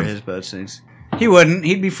 Fuck Or him. his boat sinks. He wouldn't.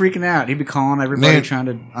 He'd be freaking out. He'd be calling everybody Man. trying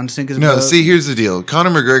to unsink his No, boat. see, here's the deal. Conor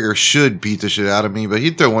McGregor should beat the shit out of me, but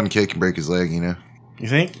he'd throw one kick and break his leg, you know? You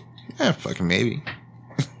think? Yeah, fucking maybe.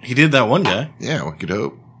 He did that one guy. Yeah, one could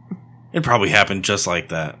hope. It probably happened just like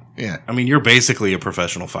that. Yeah, I mean, you're basically a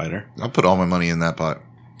professional fighter. I'll put all my money in that pot.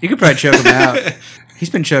 You could probably choke him out. He's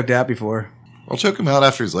been choked out before. I'll choke him out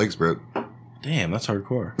after his legs broke. Damn, that's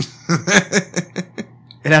hardcore.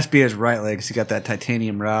 It has to be his right leg because he got that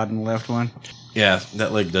titanium rod in the left one. Yeah,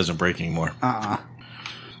 that leg doesn't break anymore.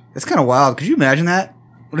 That's kind of wild. Could you imagine that?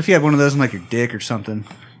 What if you had one of those in like your dick or something?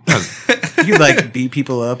 You could like beat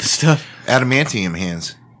people up and stuff. Adamantium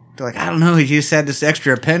hands. They're like, I don't know. He just had this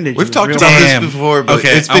extra appendage. We've It was talked real- about Damn. this before, but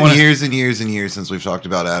Okay, it's I been wanna- years and years and years since we've talked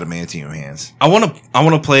about adamantium hands. I want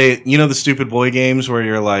to play, you know, the stupid boy games where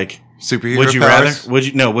you're like, Superhero would you powers?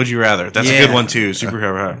 rather? Would you rather? That's a Yeah. good one too.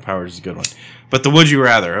 Superhero powers is a good one. But the would you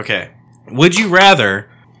rather, okay. Would you rather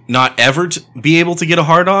not ever be able to get a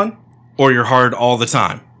hard on or you're hard all the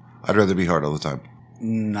time? I'd rather be hard all the time.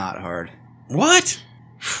 Not hard. What?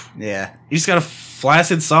 Yeah. You just got a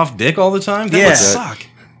flaccid soft dick all the time? That Yeah. would suck.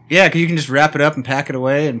 Yeah, because you can just wrap it up and pack it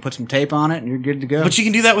away and put some tape on it and you're good to go. But you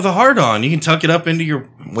can do that with a hard on. You can tuck it up into your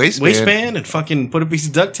waistband and fucking put a piece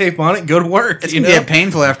of duct tape on it and go to work. It's you going to know? get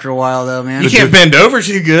painful after a while, though, man. You can't bend over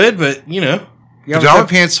too good, but you know. You ever, Pajama had,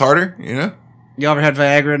 pants harder, you know? you ever had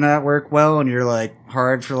Viagra not work well and you're like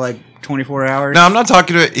hard for like 24 hours? No, I'm not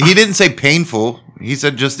talking to He didn't say painful. He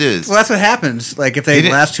said just is. Well, that's what happens. Like if He they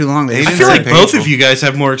didn't- last too long, he they I didn't feel say like both painful. of you guys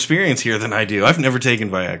have more experience here than I do. I've never taken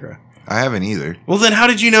Viagra. I haven't either. Well, then how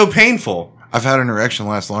did you know painful? I've had an erection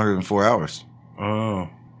last longer than 4 hours. Oh.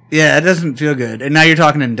 Yeah, it doesn't feel good. And now you're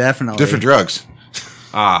talking indefinitely. Different drugs.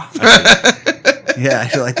 Ah. Yeah, I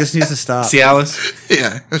feel like this needs to stop. Cialis?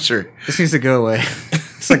 Yeah, sure. This needs to go away.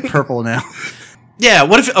 It's like purple now. Yeah,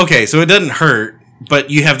 what if... Okay, so it doesn't hurt, but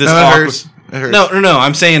you have this No, it awkward... hurts. It hurts. No,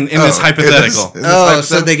 I'm saying in this Oh, hypothetical. in this Oh,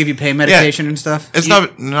 so hypothetical- they give you pain medication and stuff? It's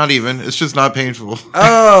not even. It's just not painful.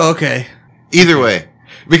 Oh, okay. Either way.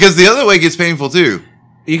 Because the other way gets painful too.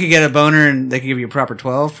 You could get a boner and they could give you a proper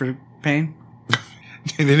 12 for pain?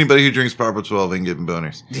 And anybody who drinks Proper 12 ain't getting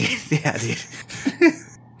boners. Yeah, dude.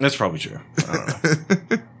 That's probably true. I don't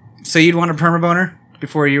know. So you'd want a perma boner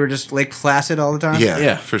before you were just Lake Placid all the time? Yeah,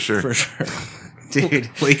 Yeah, for sure. For sure. Dude.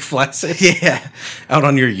 Lake Placid? Yeah. Out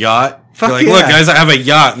on your yacht? Fuck You're like, yeah. look, guys, I have a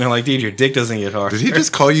yacht. And they're like, dude, your dick doesn't get hard. Did he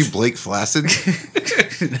just call you Blake Flaccid?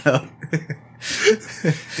 No.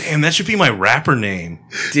 Damn, that should be my rapper name.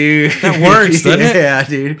 Dude. That works, doesn't it? Yeah,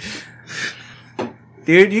 dude.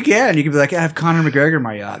 Dude, you can. You could be like, I have Conor McGregor in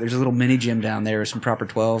my yacht. There's a little mini gym down there with some proper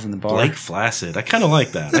 12s in the bar. Blake Flaccid. I kind of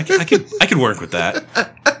like that. I could work with that.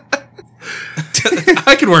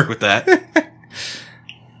 I could work with that.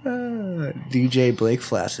 DJ Blake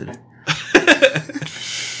Flaccid.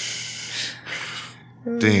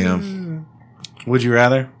 Damn. Would you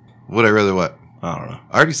rather? Would I rather what? I don't know.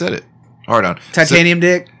 I already said it. Hard on. Titanium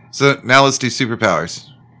dick. So now let's do superpowers.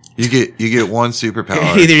 You get one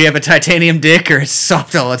superpower. Either you have a titanium dick or it's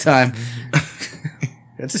soft all the time.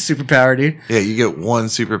 That's a superpower, dude. Yeah, you get one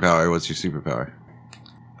superpower. What's your superpower?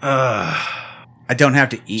 I don't have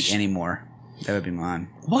to eat anymore. That would be mine.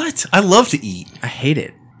 What? I love to eat. I hate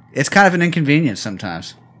it. It's kind of an inconvenience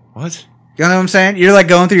sometimes. What? You know what I'm saying? You're like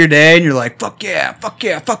going through your day and you're like, fuck yeah, fuck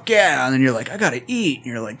yeah, fuck yeah. And then you're like, I gotta eat. And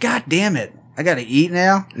you're like, God damn it. I gotta eat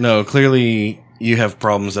now? No, clearly you have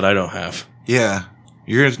problems that I don't have. Yeah.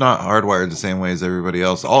 You're just not hardwired the same way as everybody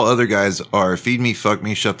else. All other guys are feed me, fuck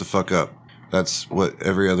me, shut the fuck up. That's what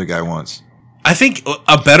every other guy wants. I think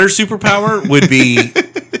a better superpower would be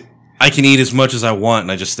I can eat as much as I want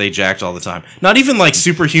and I just stay jacked all the time. Not even like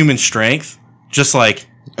superhuman strength, just like,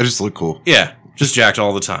 I just look cool. yeah, just jacked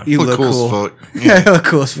all the time. You look cool cool. as fuck. Yeah, you look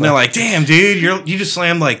cool as fuck. And they're like, damn, dude, you just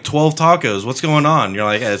slammed like 12 tacos. What's going on? You're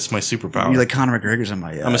like, yeah, it's my superpower. You're like Conor McGregor's on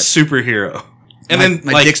my yacht. I'm a superhero. And my, then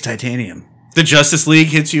my like dick's titanium. the Justice League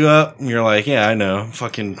hits you up and you're like, yeah, I know. I'm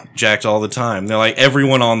fucking jacked all the time. They're like,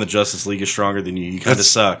 everyone on the Justice League is stronger than you. You kind of That's-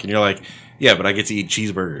 suck. And you're like, yeah, but I get to eat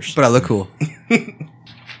cheeseburgers. But I look cool.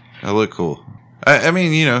 I look cool. I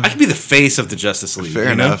mean, you know, I could be the face of the Justice League. fair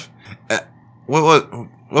you know? enough. What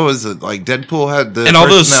was it? Like Deadpool had the And all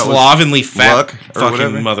those person that was slovenly fat Luck or fucking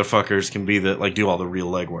whatever? motherfuckers can be the like do all the real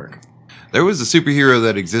legwork. There was a superhero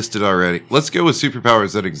that existed already. Let's go with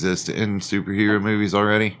superpowers that exist in superhero movies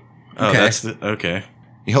already. Oh, Okay. that's the okay.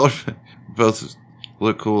 Y'all are both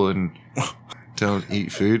look cool and don't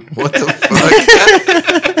eat food. What the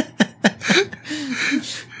fuck?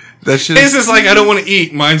 That shit His is like, I don't want to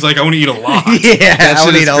eat. Mine's like, I want to eat a lot. Yeah, that I shit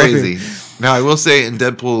would is eat all of it. crazy. Now, I will say in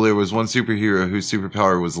Deadpool, there was one superhero whose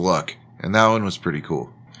superpower was luck. And that one was pretty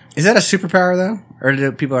cool. Is that a superpower though, or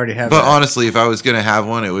do people already have? But that? honestly, if I was going to have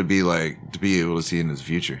one, it would be like to be able to see into the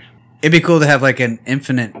future. It'd be cool to have like an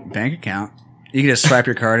infinite bank account. You can just swipe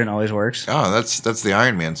your card and it always works. Oh, that's the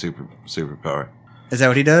Iron Man superpower. Is that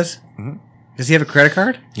what he does? Mhm. Does he have a credit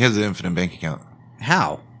card? He has an infinite bank account.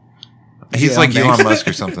 How? He's Yeah, like banks. Elon Musk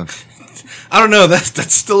or something. I don't know.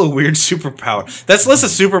 That's still a weird superpower. That's less a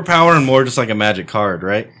superpower and more just like a magic card,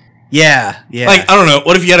 right? Yeah, yeah. Like, I don't know.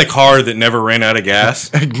 What if you had a car that never ran out of gas?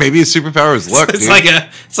 Maybe his superpower is luck, It's dude. like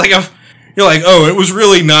a. You're like, oh, it was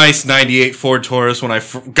really nice 98 Ford Taurus when I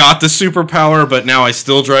got the superpower, but now I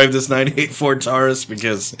still drive this 98 Ford Taurus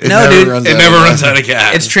because It No, never dude. runs it out never of runs gas. out of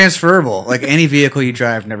gas. It's transferable. Like any vehicle you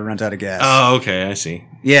drive never runs out of gas. Oh, okay, I see.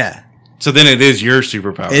 Yeah, So then it is your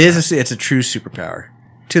superpower. it is. It's a true superpower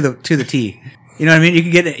to the T. You know what I mean?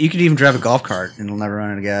 You could even drive a golf cart and it'll never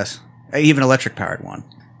run out of gas. Even electric powered one.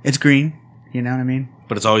 It's green. You know what I mean?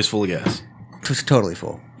 But it's always full of gas. It's totally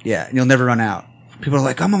full. Yeah, and you'll never run out. People are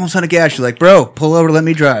like, I'm almost out of gas. You're like, bro, pull over, let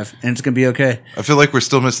me drive, and it's gonna be okay. I feel like we're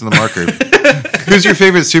still missing the marker. Who's your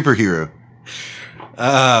favorite superhero?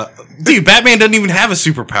 Dude, Batman doesn't even have a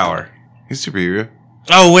superpower. He's a superhero.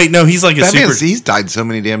 Oh wait, no, he's like a Batman's, super. he's died so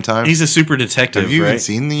many damn times. He's a super detective, Have you right? even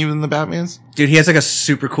seen even the Batmans? Dude, he has like a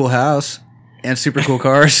super cool house and super cool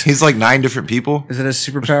cars. He's like 9 different people. Is it a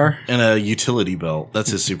superpower? And a utility belt. That's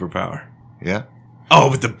his superpower. Yeah. Oh,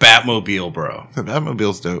 but the Batmobile, bro. The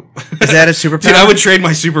Batmobile's dope. Is that a superpower? Dude, I would trade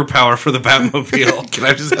my superpower for the Batmobile. Can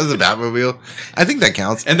I just have the Batmobile? I think that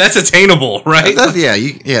counts. And that's attainable, right?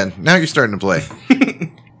 Yeah. Now you're starting to play.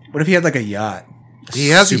 What if he had like a yacht? He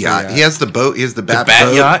has Super a yacht. He has the boat. He has the The bat, Bat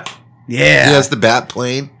boat. Yacht? Yeah. He has the bat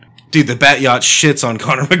plane. Dude, the Bat Yacht shits on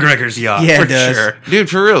Conor McGregor's yacht, Yeah, for it does. sure. Dude,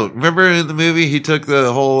 for real. Remember in the movie he took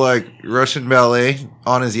the whole like Russian ballet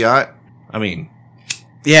on his yacht? I mean,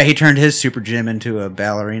 Yeah, he turned his super gym into a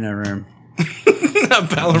ballerina room. a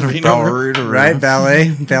ballerina. Ballerina room. Right? Ballet?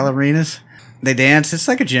 Ballerinas? They dance. It's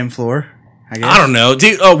like a gym floor, I guess. I don't know.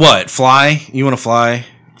 Dude, oh, what? Fly? You want to fly? You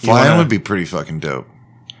Flying wanna- would be pretty fucking dope.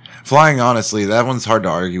 Flying, honestly, that one's hard to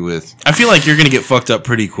argue with. I feel like you're going to get fucked up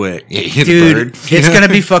pretty quick. You hit a Dude, bird. it's going to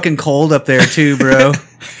be fucking cold up there too, bro.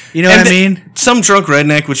 You know And what I mean? Some drunk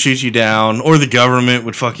redneck would shoot you down, or the government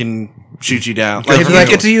would fucking shoot you down. They'd be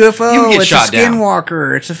like, it's a you would UFO, get it's a shot down.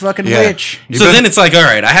 skinwalker, it's a fucking Yeah. witch. You So bet- then it's like, all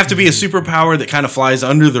right, I have to be a superpower that kind of flies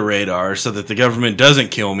under the radar so that the government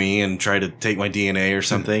doesn't kill me and try to take my DNA or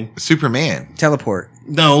something. Superman. Teleport.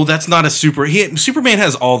 No, that's not a Superman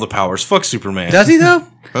has all the powers. Fuck Superman. Does he though?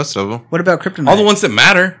 Most of them. What about kryptonite? all the ones that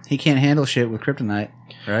matter. He can't handle shit with kryptonite,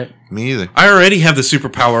 right? Me either. I already have the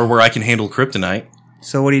superpower where I can handle kryptonite.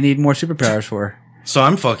 So what do you need more superpowers for? So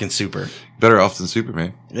I'm fucking super. Better off than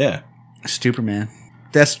Superman. Yeah. Superman.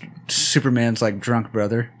 That's Superman's like drunk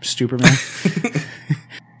brother. Superman.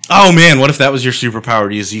 Oh man, what if that was your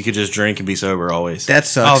superpower? You could just drink and be sober always. That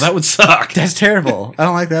sucks. Oh, that would suck. That's terrible. I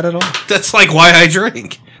don't like that at all. That's like why I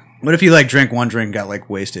drink. What if you like drank one drink, got like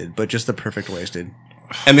wasted, but just the perfect wasted,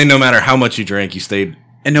 And then no matter how much you drank, you stayed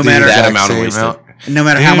and no The matter that exact amount of same wasted. amount. no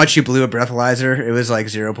matter how Dude. much you blew a breathalyzer, it was like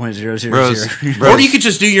 0.000. Bros. Or you could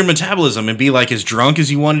just do your metabolism and be like as drunk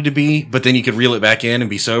as you wanted to be, but then you could reel it back in and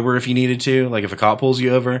be sober if you needed to, like if a cop pulls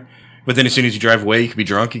you over. But then as soon as you drive away, you could be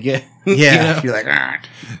drunk again. Yeah, You know? you're like, "Argh."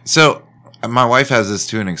 So, my wife has this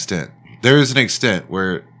to an extent. There is an extent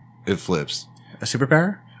where it flips. A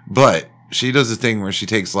superpower? But she does a thing where she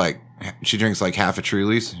drinks like half a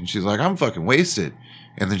Truly's and she's like, I'm fucking wasted.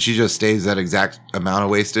 And then she just stays that exact amount of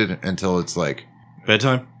wasted until it's like,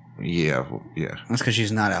 Bedtime? yeah. That's because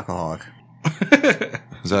she's not alcoholic.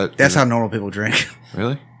 Is that, That's how normal people drink.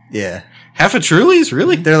 really? Yeah. Half a Truly's?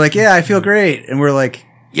 Really? They're like, yeah, I feel great. And we're like,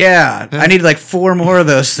 yeah, I need like 4 more of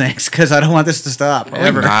those things because I don't want this to stop Like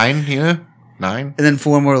ever. 9, you know? 9? And then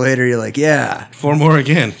 4 more later, you're like, yeah, 4 more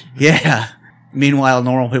again. yeah. Meanwhile,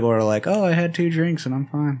 normal people are like, oh, I had 2 drinks and I'm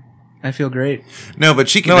fine. I feel great. No, but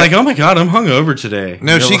she can They're like, oh my god, I'm hungover today.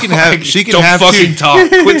 No, You're she can like, have- she can don't have fucking to- talk.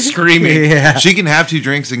 Quit screaming. Yeah. she can have 2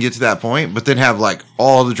 drinks and get to that point, but then have like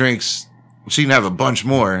all the drinks. She can have a bunch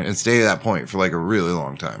more and stay at that point for like a really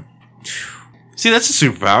long time. See, that's a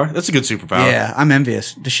superpower. That's a good superpower. Yeah, I'm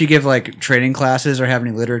envious. Does she give like training classes or have any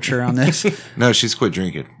literature on this? No, she's quit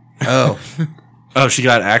drinking Oh, Oh, she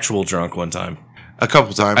got actual drunk one time. a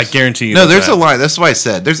couple times. I guarantee you. No, that there's that- a line. That's why I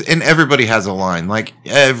said and everybody has a line. Like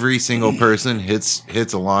every single person hits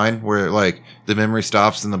a line where like the memory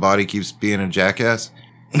stops and the body keeps being a jackass.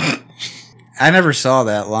 I never saw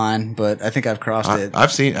that line, but I think I've crossed it.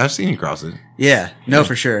 I've seen you cross it. Yeah, no,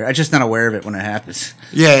 for sure. I'm just not aware of it when it happens.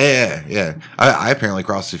 Yeah. I apparently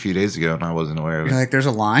crossed it a few days ago and I wasn't aware of it. You're like, there's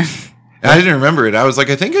a line. And I didn't remember it. I was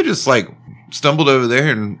like, I think I just like stumbled over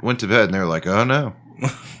there and went to bed. And they were like, oh no,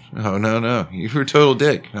 oh no, you were a total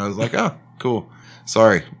dick. And I was like, oh, cool,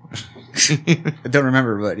 sorry. I don't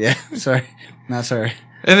remember, but yeah, sorry, not sorry.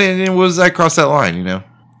 And then it was I crossed that line, you know.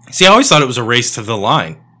 See, I always thought it was a race to the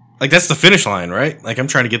line. Like, that's the finish line, right? Like, I'm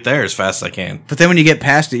trying to get there as fast as I can. But then when you get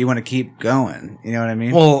past it, you want to keep going. You know what I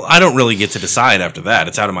mean? Well, I don't really get to decide after that.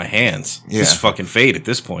 It's out of my hands. It's Yeah. just fucking fate at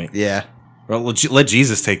this point. yeah, Well, let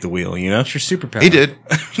Jesus take the wheel, you know? it's your superpower. He did.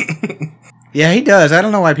 Yeah, he does. I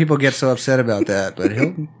don't know why people get so upset about that, but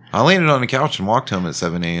he'll. I landed on the couch and walked home at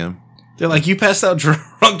 7 a.m. They're like, you passed out drunk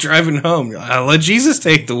driving home. You're like, let Jesus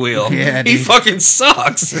take the wheel. Yeah, he dude. fucking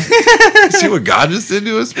sucks. See what God just did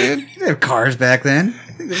to us, man? They have cars back then.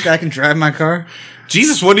 Think this guy can drive my car?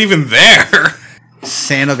 Jesus wasn't even there.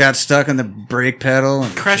 Sandal got stuck on the brake pedal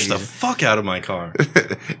and Crashed the Jesus. fuck out of my car.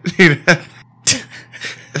 Dude,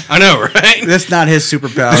 I know, right? That's not his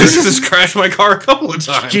superpower. Jesus crashed my car a couple of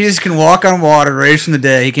times. Jesus can walk on water, race in the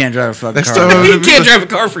day. He can't drive a fucking Next car. time He can't drive a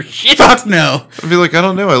car for shit. Fuck no. I'd be like, I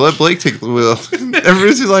don't know. I let Blake take the wheel.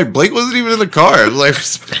 Everybody's just like, Blake wasn't even in the car. I was like,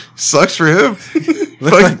 sucks for him. Fucking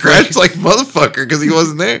like crashed like motherfucker because he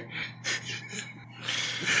wasn't there.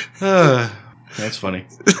 That's funny.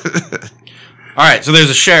 All right, so there's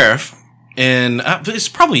a sheriff in. It's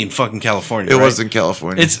probably in fucking California. It right? was in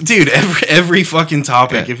California. It's dude. Every fucking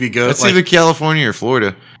topic. Yeah. If you go, It's like, either California or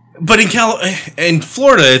Florida. but in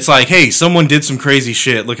Florida, it's like, hey, someone did some crazy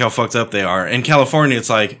shit. Look how fucked up they are. In California, it's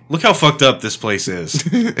like, look how fucked up this place is.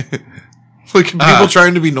 Look at people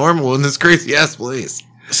trying to be normal in this crazy ass place.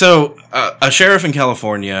 So, a sheriff in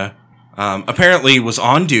California apparently was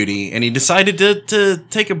on duty, and he decided to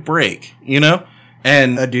take a break. You know,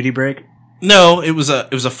 and A duty break? no, it was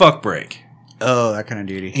a fuck break. Oh, that kind of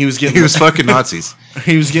duty. He was getting He was fucking Nazis.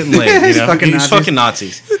 he was getting laid. You He's know? fucking He was Nazis. fucking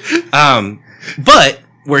Nazis. But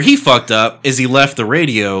where he fucked up is he left the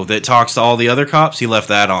radio that talks to all the other cops. He left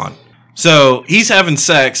that on. So he's having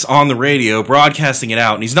sex on the radio, broadcasting it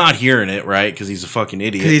out, and he's not hearing it, right? Because he's a fucking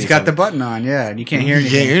idiot. He's got the button on, yeah, and you can't hear You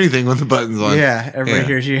can't anything. hear anything with the buttons on. Yeah, everybody Yeah.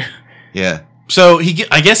 hears you. Yeah. So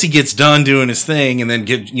I guess he gets done doing his thing, and then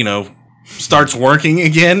starts working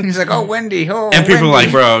again. He's like, oh, Wendy, oh, And people are Wendy.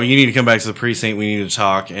 like, bro, you need to come back to the precinct. We need to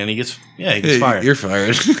talk. And he gets fired. You're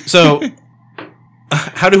fired. So,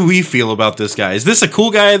 how do we feel about this guy? Is this a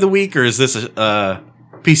cool guy of the week, or is this a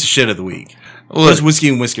piece of shit of the week? Well, What's Whiskey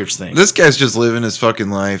and Whiskers thing? this guy's just living his fucking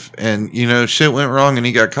life, and shit went wrong, and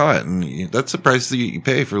he got caught, and that's the price that you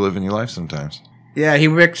pay for living your life sometimes. Yeah, he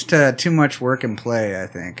mixed too much work and play, I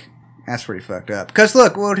think. That's pretty fucked up. Because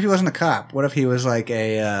look, what if he wasn't a cop? What if he was like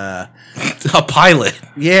A pilot.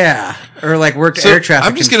 yeah, or like worked So air traffic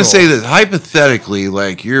I'm just gonna control. say that hypothetically,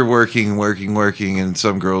 like you're working, and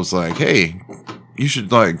some girl's like, "Hey, you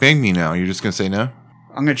should like bang me now." You're just gonna say no?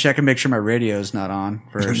 I'm gonna check and make sure my radio's not on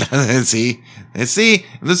first. see, this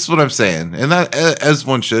is what I'm saying, and that as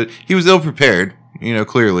one should. He was ill prepared,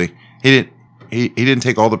 clearly he didn't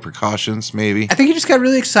take all the precautions. Maybe I think he just got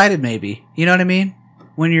really excited. Maybe you know what I mean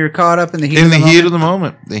when you're caught up in the heat. in of the the heat moment. of the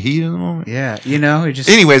moment, the heat of the moment. Yeah, he just.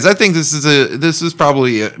 Anyways, I think this is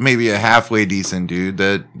probably maybe a halfway decent dude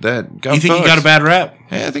that got. You think he fucked. got a bad rap?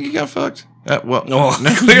 Yeah, I think he got fucked. Well, Well,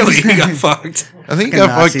 clearly he got fucked. I think he Fucking got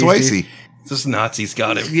fucked Nazis, twice. dude. This Nazis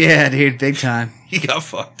got him. Yeah, dude, big time. He got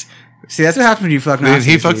fucked. See, that's what happens when you fuck Dude, Nazis.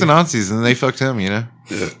 he fucked the dude. Nazis and they fucked him.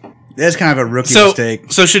 That's kind of a rookie So,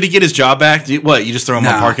 mistake. so should he get his job back? What, you just throw him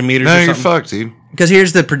on Nah. parking meters No, or you're something? fucked, dude. Because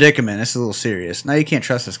here's the predicament. It's a little serious. Now you can't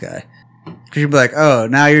trust this guy. Because you'd be like, oh,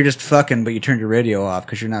 now you're just fucking, but you turned your radio off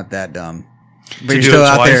because you're not that dumb. But you're do still it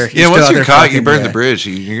out twice? there. Yeah, once still you're out there caught, you fucking, burn yeah. the bridge.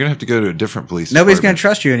 You're gonna have to go to a different police. Nobody's going to department.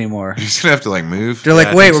 trust you anymore. You're just gonna have to like move. They're like,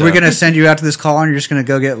 I wait, think were we so. going to send you out to this call and you're just going to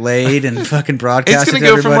go get laid and fucking broadcast It's gonna it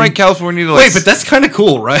to go from everybody? like California to like. Wait, but that's kind of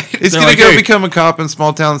cool, right? It's They're gonna like, go "Hey, become a cop in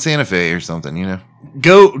small town Santa Fe or something.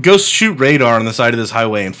 go shoot radar on the side of this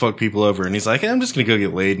highway and fuck people over. And he's like, I'm just gonna go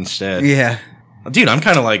get laid instead. Yeah. Dude, I'm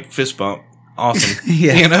kind of like fist bump. Awesome.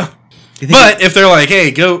 Yeah. You know? You think- But if they're like,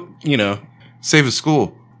 hey, go, Save a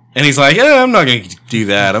school. and he's like, I'm not gonna do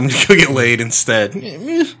that. I'm gonna go get laid instead.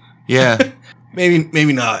 Yeah,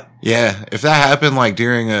 Maybe not. yeah. If that happened like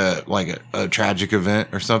during a tragic event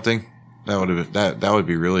or something, that would have that would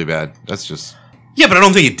be really bad. That's just Yeah, but I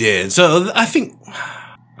don't think it did. So I think,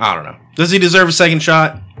 I don't know. Does he deserve a second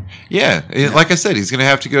shot? yeah. Like I said, he's gonna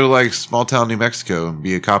have to go to like small town New Mexico and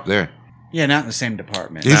be a cop there. Yeah, not in the same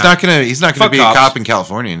department. He's not gonna Fuck be cops. a cop in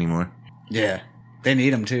California anymore. Yeah. They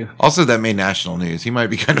need him too. Also, that made national news. He might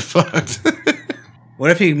be kind of fucked.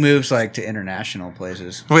 What if he moves like to international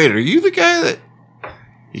places? Wait, are you the guy that...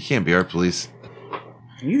 You can't be our police.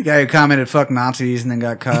 Are you the guy who commented "fuck Nazis" and then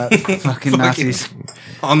got caught? Fucking Nazis.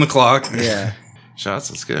 On the clock. Yeah.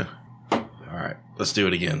 Shots, let's go. All right, let's do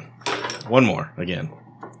it again. One more again.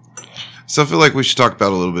 So I feel like we should talk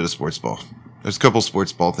about a little bit of sports ball. There's a couple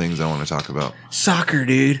sports ball things I want to talk about. Soccer,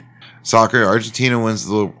 dude. Soccer, Argentina wins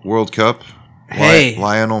the World Cup. Hey.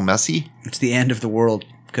 Lionel Messi. It's the end of the World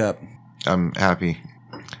Cup. I'm happy.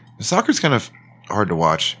 Soccer's kind of hard to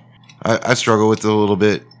watch. I struggle with it a little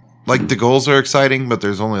bit. Like, the goals are exciting, but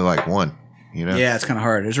there's only like one, you know? Yeah, it's kind of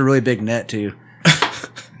hard. There's a really big net, too.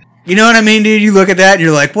 You know what I mean, dude? You look at that and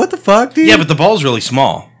you're like, what the fuck, dude? Yeah, but the ball's really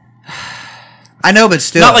small. I know, but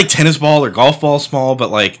still. Not like tennis ball or golf ball small, but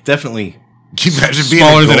like definitely Can you imagine being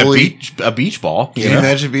smaller a than goalie? a beach ball. Can you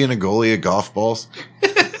imagine being a goalie at golf balls?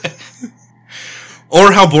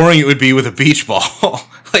 Or how boring it would be with a beach ball.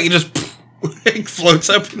 Like it just it floats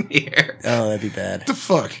up in the air. Oh, that'd be bad. What the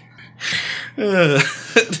fuck?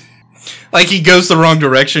 Like he goes the wrong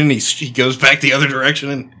direction, he goes back the other direction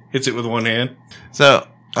and hits it with one hand. So,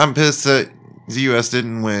 I'm pissed that the U.S.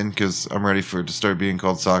 didn't win because I'm ready for it to start being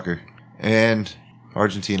called soccer. And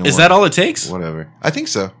Argentina Is won. that all it takes? Whatever. I think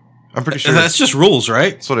so. I'm pretty sure. That's just rules,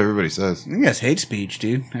 right? That's what everybody says. You guys hate speech,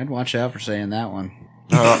 dude. I'd watch out for saying that one.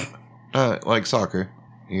 Like soccer,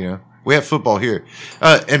 you know. We have football here.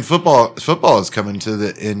 And football is coming to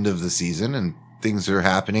the end of the season and things are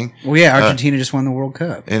happening. Well, yeah, Argentina just won the World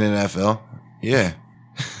Cup. In NFL. Yeah.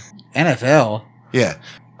 NFL? Yeah.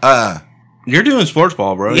 You're doing sports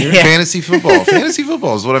ball, bro. Yeah. Fantasy football. Fantasy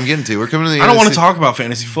football is what I'm getting to. We're coming to the I don't want to NFC talk about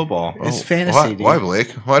fantasy football. It's fantasy, why, dude. why, Blake?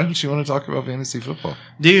 Why don't you want to talk about fantasy football?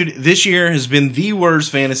 Dude, this year has been the worst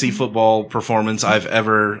fantasy football performance I've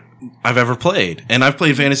ever played. And I've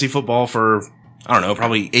played fantasy football for, I don't know,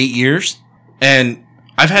 probably 8 years. And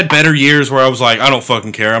I've had better years where I was like, I don't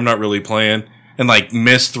fucking care. I'm not really playing. And like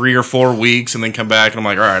miss 3 or 4 weeks and then come back and I'm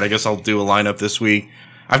like, all right, I guess I'll do a lineup this week.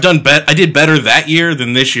 I did better that year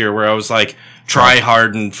than this year where I was like, try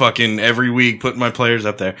hard and fucking every week putting my players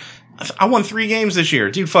up there. I won 3 games this year.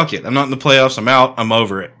 Dude, fuck it. I'm not in the playoffs. I'm out. I'm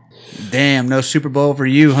over it. Damn, no Super Bowl for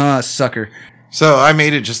you, huh, sucker? So I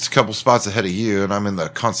made it just a couple spots ahead of you, and I'm in the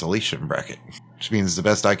consolation bracket, which means the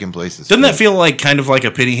best I can place is. Doesn't that feel like kind of like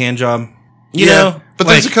a pity hand job? You Yeah, know? but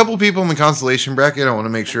like, there's a couple people in the consolation bracket I want to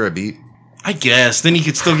make sure I beat. I guess. Then you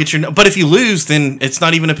could still get your... But if you lose, then it's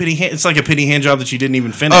not even a pity hand... It's like a pity hand job that you didn't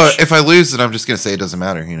even finish. Oh, if I lose, then I'm just going to say it doesn't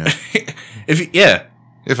matter, you know. Yeah.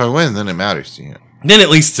 If I win, then it matters, you know. Then at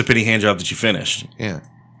least it's a pity hand job that you finished. Yeah.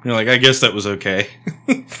 You're like, I guess that was okay.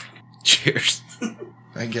 Cheers.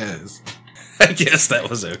 I guess. I guess that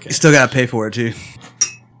was okay. You still gotta pay for it, too.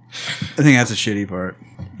 I think that's the shitty part.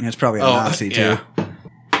 And it's probably a Nazi, too.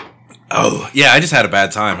 Oh, yeah, I just had a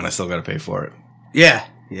bad time and I still got to pay for it. Yeah.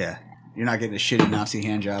 You're not getting a shitty Nazi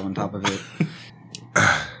hand job on top of it.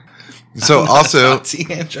 So also, Nazi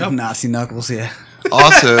hand job. Nazi knuckles, yeah.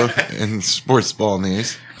 also in sports ball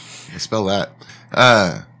news, spell that.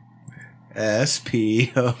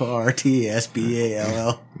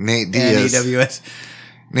 SPORTSBALL. Nate Diaz. NEWS.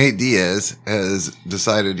 Nate Diaz has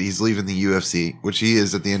decided he's leaving the UFC, which he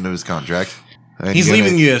is at the end of his contract. And He's gonna-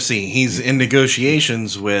 leaving UFC. He's in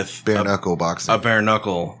negotiations with bare knuckle boxing, a bare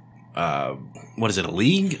knuckle. What is it? A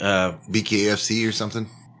league? BKFC or something.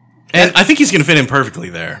 And I think he's going to fit in perfectly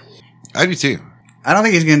there. I do too. I don't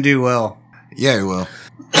think he's gonna do well. Yeah, he will.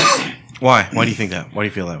 Why? Why do you think that? Why do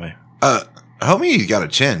you feel that way? Help me, you got a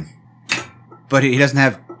chin. But he doesn't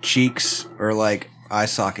have cheeks or, like, eye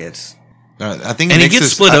sockets. I think, And he makes gets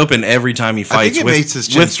his- split open every time he fights it with, makes his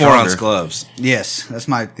chin with 4 ounce stronger. gloves. Yes, that's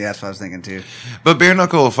what I was thinking, too. But bare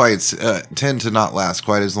knuckle fights tend to not last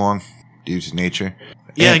quite as long due to nature.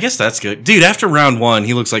 Yeah, I guess that's good. Dude, after round 1,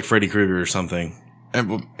 he looks like Freddy Krueger or something.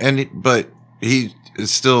 But he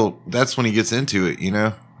is still. That's when he gets into it, you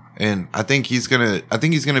know. And I think he's gonna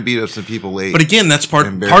beat up some people late. But again, that's part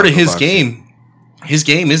in bare of knuckle his boxing. game. His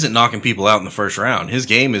game isn't knocking people out in the first round. His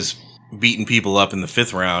game is beating people up in the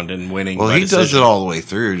 5th round and winning. Well, by he does decision. it all the way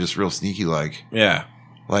through, just real sneaky like. Yeah.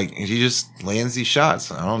 Like he just lands these shots.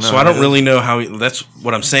 I don't know. So I don't really know how. That's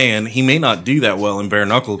what I'm saying. He may not do that well in bare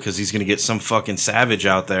knuckle because he's going to get some fucking savage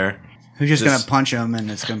out there. Who's just This- gonna punch him and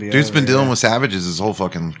it's gonna be Dude's over, been dealing yeah. with savages his whole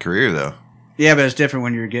fucking career, though. Yeah, but it's different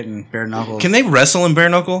when you're getting bare knuckles. Can they wrestle in bare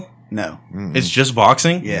knuckle? No. It's just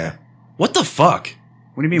boxing? Yeah. What the fuck?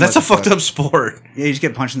 What do you mean? That's what a the fucked fuck? up sport. Yeah, you just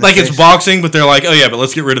get punched in the Like face. it's boxing, but they're like, oh yeah, but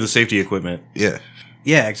let's get rid of the safety equipment. Yeah,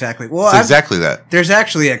 Yeah, exactly. Well, it's exactly that. there's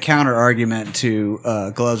actually a counter argument to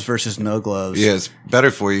gloves versus no gloves. Yeah, it's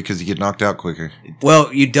better for you because you get knocked out quicker.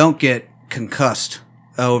 Well, you don't get concussed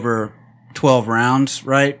over 12 rounds,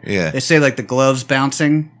 right? Yeah. They say like the gloves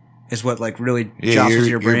bouncing is what like really jostles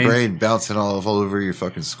your brain. Your brain bouncing all over your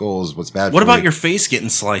fucking skull is what's bad. What for about you. your face getting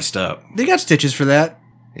sliced up? They got stitches for that.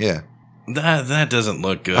 Yeah. That doesn't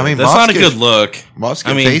look good. I mean, that's moths not a get- good look. Moths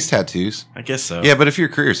get I mean- face tattoos. I guess so. Yeah, but if your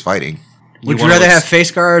career is fighting, Would you wanna rather look- have face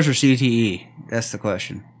scars or CTE? That's the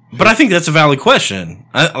question. But I think that's a valid question.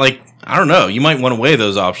 I don't know. You might want to weigh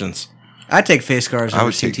those options. I'd take face scars I over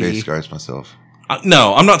would take CTE. face scars myself.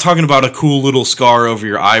 No, I'm not talking about a cool little scar over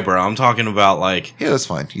your eyebrow. I'm talking about like Yeah, that's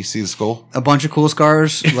fine. You see the skull? A bunch of cool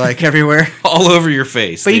scars like everywhere. all over your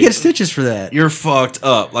face. But you dude. get stitches for that. You're fucked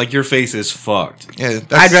up. Like your face is fucked. Yeah,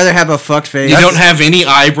 that's, I'd rather have a fucked face. You don't have any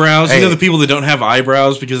eyebrows. Hey. You know the people that don't have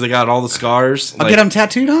eyebrows because they got all the scars. I'll get them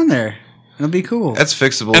tattooed on there. It'll be cool. That's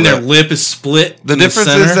fixable. and their That- lip is split. the in difference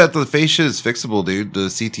center. is that the fascia is fixable, dude. The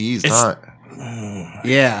CTE is It's- not.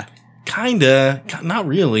 Yeah. Kinda, not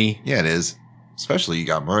really. Yeah, it is. Especially you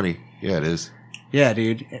got money. Yeah, it is. Yeah,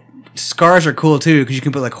 dude. Scars are cool too because you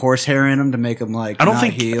can put like horsehair in them to make them like I don't not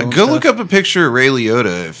think- heal. and Go stuff. look up a picture of Ray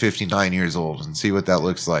Liotta at 59 years old and see what that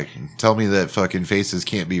looks like. And tell me that fucking faces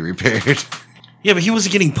can't be repaired. Yeah, but he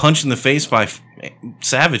wasn't getting punched in the face by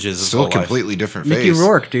savages. his Still whole a life. completely different Mickey face.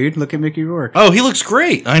 Rourke, dude. Look at Mickey Rourke. Oh, he looks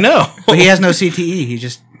great. I know. But he has no CTE. He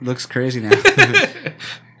just looks crazy now.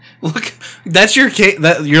 Look, that's your case.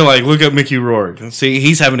 That you're like, look at Mickey Rourke. See,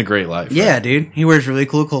 he's having a great life. Yeah, dude. He wears really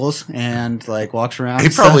cool clothes and like walks around. He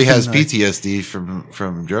and probably stuff has and, like, PTSD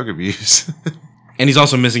from drug abuse. And he's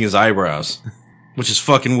also missing his eyebrows, which is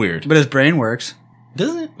fucking weird. But his brain works.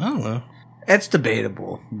 Doesn't it? I don't know. It's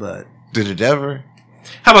debatable, but Did it ever?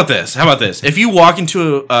 How about this? How about this? If you walk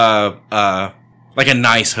into like a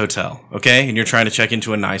nice hotel, okay, and you're trying to check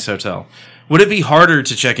into a nice hotel, would it be harder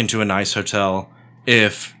to check into a nice hotel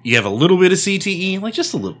if you have a little bit of CTE, like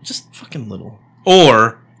just a little, just fucking little,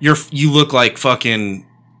 or you look like fucking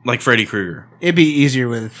like Freddy Krueger? it'd be easier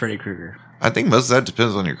with Freddy Krueger. I think most of that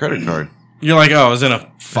depends on your credit card. You're like, oh, I was in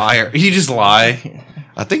a fire. You just lie.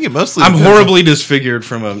 I think it mostly I'm depends on- horribly disfigured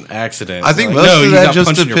from an accident. I think Like, most no, of you that got just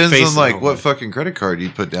punched in your depends face on like and what all. fucking credit card you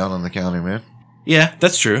put down on the counter, man. Yeah,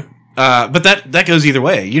 that's true. But that goes either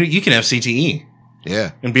way. You can have CTE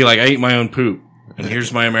Yeah. and be like, I ate my own poop, and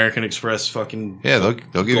here's my American Express fucking Yeah, they'll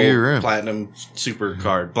give you gold, your room. platinum super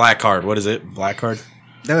card, black card. What is it? Black card.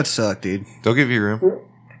 That would suck, dude. They'll give you your room.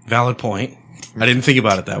 Valid point. I didn't think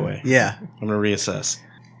about it that way. Yeah. I'm gonna reassess.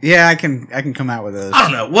 Yeah, I can come out with those. I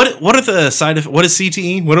don't know what are the side of what is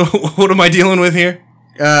CTE? What am I dealing with here?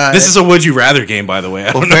 This is a would you rather game, by the way.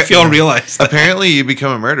 I don't know if y'all realize that. Apparently, you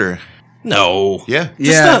become a murderer. No. Yeah.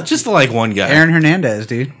 Yeah. Just like one guy. Aaron Hernandez,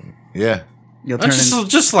 dude. Yeah. You'll turn in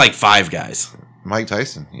Just like five guys. Mike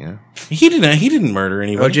Tyson, you know. He didn't murder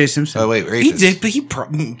anybody. O.J. Simpson. Oh, wait, racist. He did, but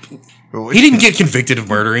he didn't get convicted of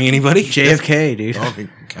murdering anybody. JFK, dude. Oh,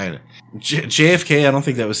 kind of. JFK, I don't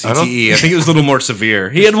think that was I don't- CTE. I think it was a little more severe.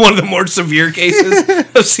 He had one of the more severe cases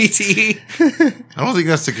of CTE. I don't think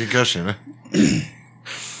that's a concussion. I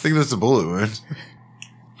think that's a bullet wound.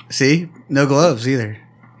 See? No gloves either.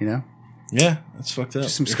 You know? Yeah, that's fucked up.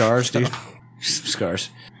 Just some scars, dude. Just some scars.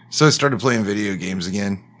 So I started playing video games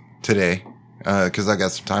again today because I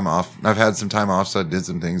got some time off. I've had some time off, so I did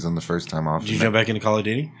some things on the first time off. Did you jump back into Call of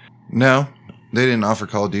Duty? No, they didn't offer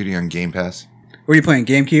Call of Duty on Game Pass. Were you playing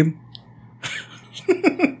GameCube?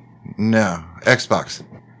 No, Xbox.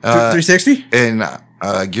 360? And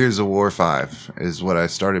Gears of War 5 is what I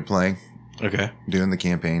started playing, Okay. doing the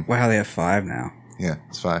campaign. Wow, they have 5 now. Yeah,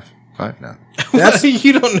 it's 5. 5 now. That's-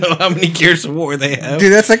 You don't know how many Gears of War they have.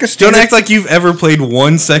 Dude, that's like a Don't standard. act like you've ever played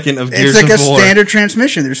 1 second of Gears It's like of a War. standard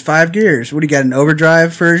transmission. There's 5 gears. What do you got? An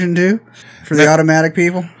overdrive version too for the automatic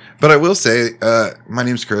people? But I will say, my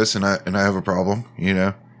name's Chris, and I have a problem. You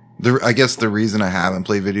know, I guess the reason I haven't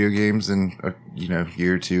played video games in a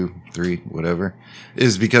year, 2, 3, whatever,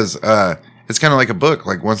 is because it's kind of like a book.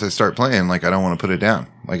 Like once I start playing, like I don't want to put it down.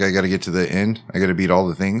 Like I got to get to the end. I got to beat all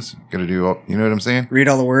the things. Got to do all. You know what I'm saying? Read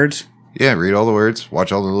all the words, Yeah, read all the words,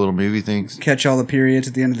 watch all the little movie things. catch all the periods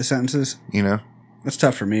at the end of the sentences. You know. That's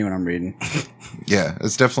tough for me when I'm reading. Yeah,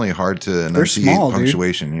 it's definitely hard to enunciate small, dude.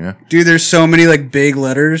 punctuation. You know. Dude, there's so many like big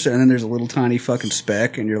letters, and then there's a little tiny fucking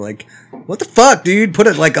speck, and you're like, "What the fuck, dude? Put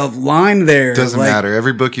it like a line there." Doesn't like, matter.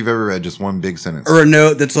 Every book you've ever read, just one big sentence. Or a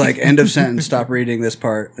note that's like end of sentence. Stop reading this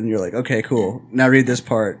part, and you're like, "Okay, cool. Now read this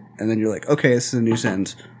part," and then you're like, "Okay, this is a new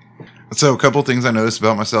sentence." So a couple things I noticed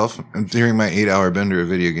about myself during my 8-hour bender of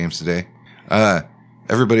video games today.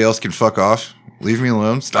 Everybody else can fuck off. Leave me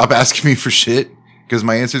alone. Stop asking me for shit. Because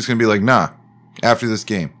my answer is going to be like, nah, after this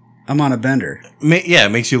game. I'm on a bender. Yeah, it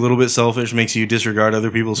makes you a little bit selfish, makes you disregard other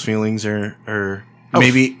people's feelings or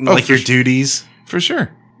maybe oh, like for your sure. duties. For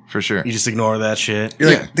sure. for sure. You just ignore that shit.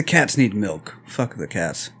 You're Yeah. like, the cats need milk. Fuck the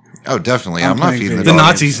cats. Oh, definitely. I'm I'm not playing feeding the The video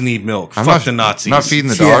dogs. Nazis need milk. I'm Fuck not, the Nazis. Not feeding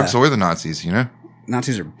the Yeah. dogs or the Nazis, you know?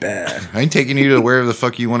 Nazis are bad. I ain't taking you to wherever the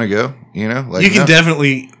fuck you want to go, you know? Like, You can no.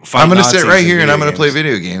 definitely fight I'm going to Nazis sit right in here and video I'm going to play games.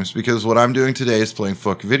 video games because what I'm doing today is playing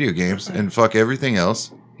fuck video games and fuck everything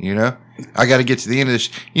else, you know? I got to get to the end of this.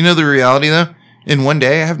 You know the reality, though? In one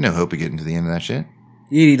day, I have no hope of getting to the end of that shit.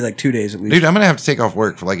 You need like 2 days at least. Dude, I'm going to have to take off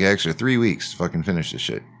work for like an extra 3 weeks to fucking finish this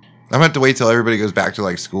shit. I'm going to have to wait till everybody goes back to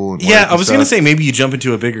like school and work Yeah, and I was going to stuff. say maybe you jump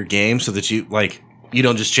into a bigger game so that you like you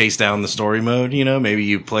don't just chase down the story mode, you know? Maybe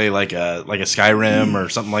you play like a Skyrim or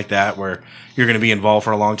something like that where you're going to be involved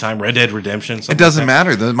for a long time. Red Dead Redemption. It doesn't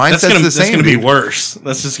matter. The mindset's the That's same. going to be dude. worse.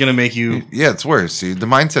 That's just going to make you. Yeah, it's worse, dude. The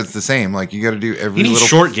mindset's the same. Like, you got to do every You need little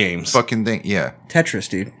short games. fucking thing. Yeah. Tetris,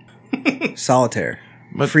 dude. Solitaire.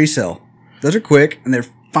 But- Free cell. Those are quick and they're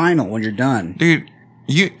final when you're done. Dude,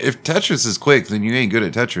 if Tetris is quick, then you ain't good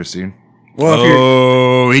at Tetris, dude. Well, if you're,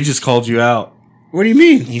 Oh, he just called you out. what do you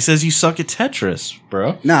mean? He says you suck at Tetris,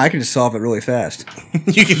 bro. No, I can just solve it really fast.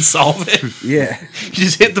 You can solve it. Yeah. You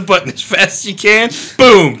just hit the button as fast as you can.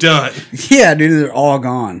 Boom, done. Yeah, dude, they're all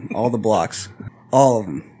gone. All the blocks. All of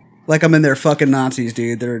them. Like I'm in there fucking Nazis,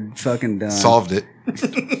 dude. They're fucking done. Solved it.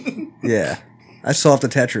 Yeah. I solved the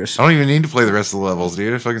Tetris. I don't even need to play the rest of the levels,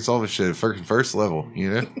 dude. I fucking solve this shit. Fucking first level, you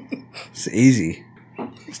know? It's easy.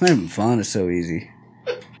 It's not even fun. It's so easy.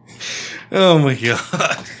 Oh my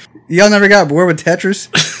god. Y'all never got bored with Tetris?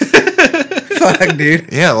 Fuck,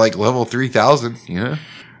 dude. Yeah, like level 3000, you know?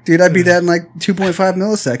 Dude, I beat that in like 2.5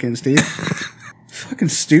 milliseconds, dude. Fucking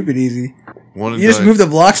stupid easy. One and You just done. move the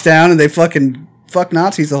blocks down and they fucking fuck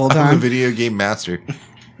Nazis the whole I'm a time. video game master.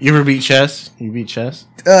 You ever beat chess? You beat chess?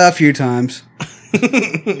 A few times.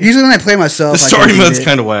 Usually when I play myself, The I story can't beat mode's it.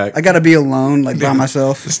 kind of whack. I gotta be alone, like by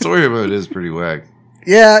myself. The story mode is pretty whack.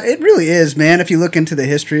 Yeah, it really is, man. If you look into the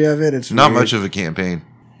history of it, it's Not weird. much of a campaign.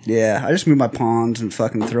 Yeah, I just move my pawns and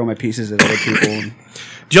fucking throw my pieces at other people.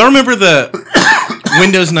 Do y'all remember the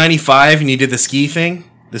Windows 95 and you did the ski thing?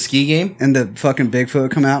 The ski game? And the fucking Bigfoot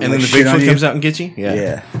come out And then like, the shit on Bigfoot you. comes out and gets you?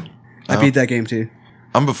 Yeah. I beat that game too.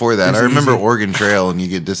 I'm before that. It's I remember easy. Oregon Trail and you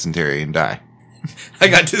get dysentery and die. I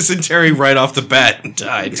got dysentery right off the bat and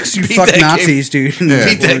died. You Beat fuck that Nazis, dude. Yeah.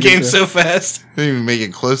 Beat that game so fast. Didn't even make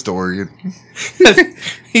it close to Oregon.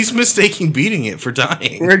 He's mistaking beating it for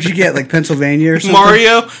dying. Where'd you get, like Pennsylvania or something?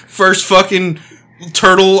 Mario, first fucking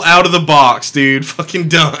turtle out of the box, dude. Fucking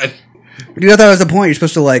done. Dude, I thought that was the point. You're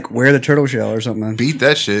supposed to like wear the turtle shell or something. Beat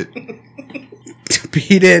that shit.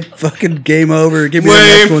 Beat it. Fucking game over. Give me the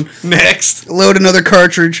Lame. next one. Next. Load another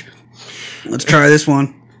cartridge. Let's try this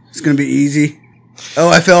one. It's gonna be easy. Oh,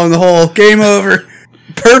 I fell in the hole. Game over.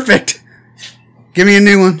 Perfect. Give me a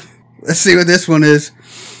new one. Let's see what this one is.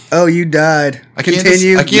 Oh, you died. I can't,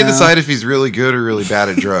 Continue. I can't No. decide if he's really good or really bad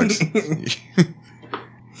at drugs.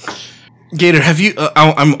 Gator, have you?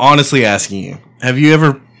 I'm honestly asking you. Have you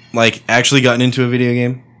ever like actually gotten into a video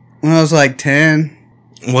game? When I was like 10,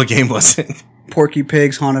 What game was it? Porky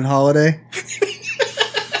Pig's Haunted Holiday.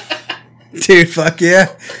 Dude, fuck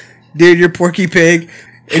yeah. Dude, you're Porky Pig,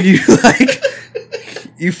 and you like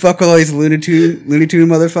you fuck with all these Looney Tune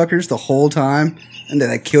motherfuckers the whole time, and they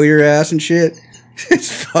like kill your ass and shit.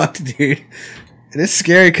 It's fucked, dude. And it's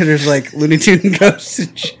scary because there's like Looney Tune ghosts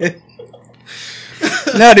and shit.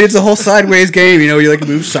 No, dude, it's a whole sideways game. You know, you like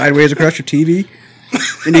move sideways across your TV,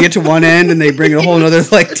 and you get to one end, and they bring a whole other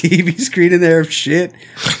like TV screen in there of shit.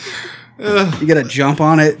 You gotta jump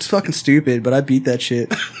on it. It's fucking stupid, but I beat that shit.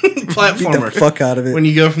 Beat Platformer. the fuck out of it. When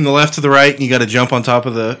you go from the left to the right, and you got to jump on top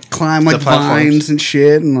of the Climb like the platforms. vines and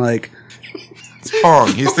shit, and like, It's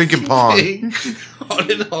Pong. He's thinking Pong.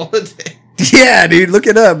 Haunted Holiday. yeah, dude, look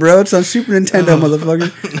it up, bro. It's on Super Nintendo, motherfucker.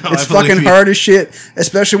 No, It's I believe fucking you. hard as shit,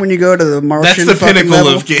 especially when you go to the Martian. That's the fucking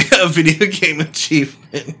pinnacle level. of video game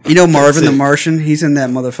achievement. You know Marvin That's the it. Martian? He's in that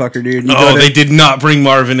motherfucker, dude. You Oh, go to, they did not bring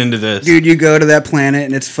Marvin into this. dude, you go to that planet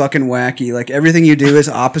and it's fucking wacky. Like everything you do is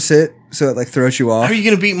opposite, so it like throws you off. How are you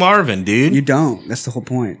gonna beat Marvin, dude? You don't. That's the whole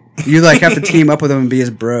point. You like have to team up with him and be his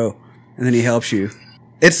bro, and then he helps you.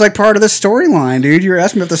 It's like part of the storyline, dude. You were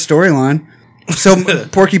asking about the storyline. So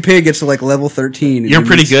Porky Pig gets to like level 13. and You're he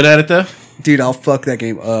pretty meets- good at it, though. Dude, I'll fuck that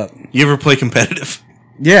game up. You ever play competitive?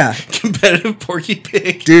 Yeah. Competitive Porky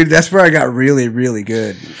Pig. Dude, that's where I got really, really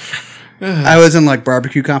good. I was in like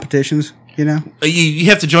barbecue competitions, you know? You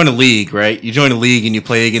have to join a league, right? You join a league and you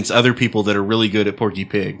play against other people that are really good at Porky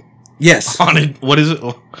Pig. Yes. Haunted, what is it?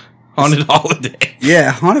 Haunted Holiday.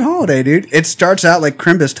 Yeah, Haunted Holiday, dude. It starts out like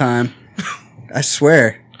Crimbus time. I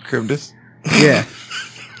swear. Crimdus. Yeah.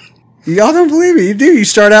 Y'all don't believe me. You do. You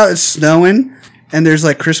start out, it's snowing, and there's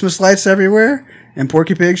like Christmas lights everywhere, and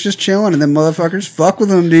Porky Pig's just chilling, and then motherfuckers fuck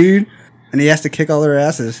with him, dude. And he has to kick all their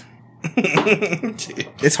asses.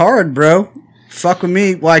 It's hard, bro. Fuck with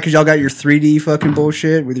me. Why? Because y'all got your 3D fucking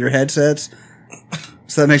bullshit with your headsets?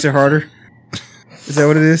 So that makes it harder? Is that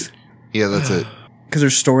what it is? Yeah, that's it. Because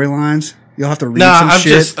there's storylines? You'll have to read No, some I'm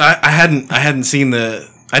shit? just I hadn't seen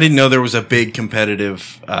I didn't know there was a big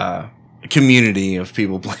competitive community of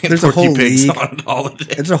people playing There's a Porky whole Pigs league. on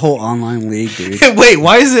Holiday. It's a whole online league, dude. Wait,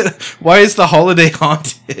 why is the Holiday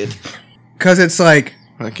haunted? Because it's like,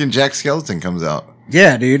 Fucking Jack Skeleton comes out.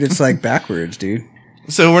 yeah, dude, it's like backwards, dude.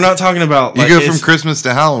 So we're not talking about You like go from it's, Christmas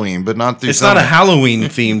to Halloween, but not through it's summer. not a Halloween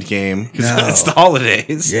themed game because No. it's the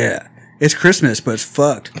holidays. Yeah. It's Christmas, but it's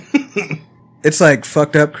fucked. It's like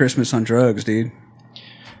fucked up Christmas on drugs, dude.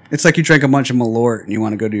 It's like you drank a bunch of Malort and you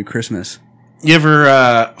want to go do Christmas. You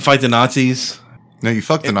ever fight the Nazis No, you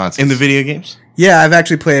fuck the Nazis. in the video games? Yeah, I've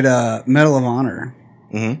actually played Medal of Honor.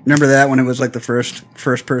 Mm-hmm. Remember that when it was like the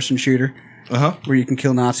first person shooter Uh huh. where you can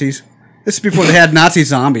kill Nazis? This is before they had Nazi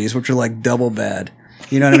zombies, which are like double bad.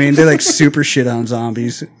 You know what I mean? They're like super shit on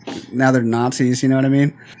zombies. Now they're Nazis, you know what I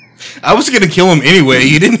mean? I was gonna kill him anyway.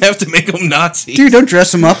 You didn't have to make them Nazis. Dude, don't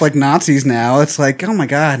dress them up like Nazis now. It's like, oh my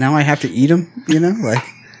god, now I have to eat them, you know? Like,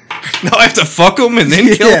 No, I have to fuck them and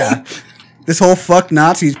then kill them. This whole fuck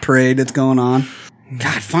Nazis parade that's going on.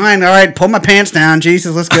 God, fine. All right, pull my pants down.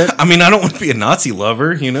 Jesus, let's go. I mean, I don't want to be a Nazi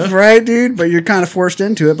lover, you know? Right, dude? But you're kind of forced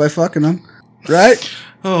into it by fucking them. Right?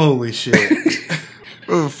 Holy shit.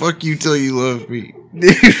 Oh, fuck you till you love me.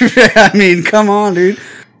 Dude, I mean, come on, dude.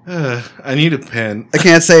 I need a pen. I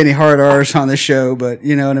can't say any hard R's on the show, but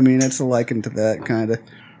you know what I mean? It's a liken to that, kind of.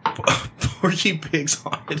 Porky Pig's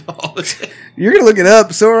Haunted Holiday. You're going to look it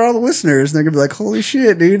up. So are all the listeners. And they're going to be like, holy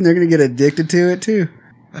shit, dude. And they're going to get addicted to it, too.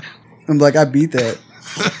 I'm like, I beat that.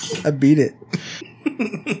 I beat it.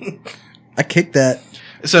 I kicked that.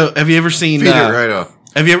 So, have you ever seen... Feed it right off.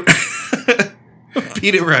 Have you ever...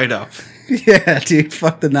 Beat it right off. Yeah, dude.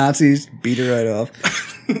 Fuck the Nazis. Beat it right off.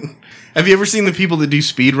 Have you ever seen the people that do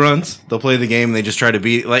speed runs? They'll play the game and they just try to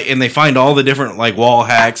beat and they find all the different like wall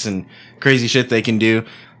hacks and crazy shit they can do.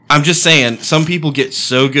 I'm just saying, some people get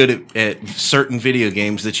so good at certain video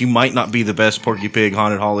games that you might not be the best Porky Pig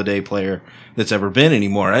Haunted Holiday player that's ever been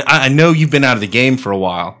anymore. I know you've been out of the game for a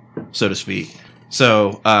while, so to speak.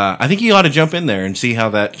 So I think you ought to jump in there and see how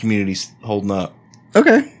that community's holding up.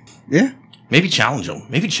 Okay. Yeah. Maybe challenge them.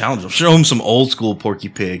 Show them some old school Porky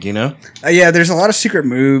Pig, you know? Yeah, there's a lot of secret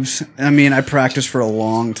moves. I mean, I practiced for a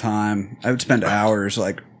long time. I would spend hours,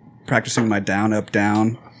 like, practicing my down, up,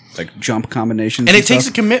 down, like, jump combinations. And it takes a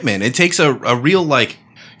stuff. commitment. It takes a real, like,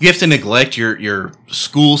 you have to neglect your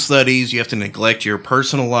school studies. You have to neglect your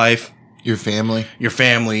personal life, Your family.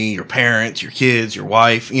 your parents, your kids, your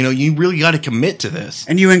wife. You know, you really got to commit to this.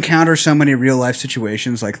 And you encounter so many real life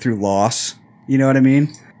situations, like, through loss. You know what I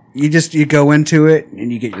mean? You go into it,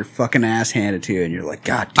 and you get your fucking ass handed to you, and you're like,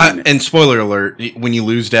 God damn it. And spoiler alert, when you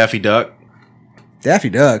lose Daffy Duck, Daffy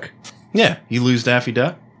Duck. yeah, you lose Daffy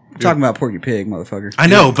Duck. I'm talking about Porky Pig, motherfucker. I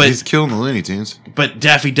know, He's killing the Looney Tunes. but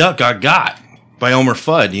Daffy Duck got by Elmer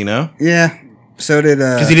Fudd, you know? Yeah. So did,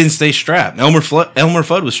 Because he didn't stay strapped. Elmer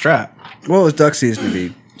Fudd was strapped. well, it was duck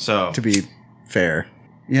season So, to be fair.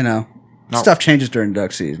 You know, No. stuff changes during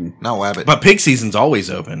duck season. Not Wabbit. but pig season's always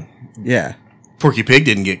open. Yeah. Porky Pig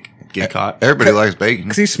didn't get caught. Everybody likes bacon.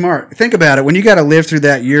 Because he's smart. Think about it. When you got to live through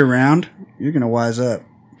that year round, you're going to wise up.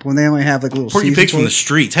 When they only have like little Porky season Pig's from for the it-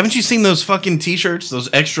 streets. Haven't you seen those fucking t-shirts? Those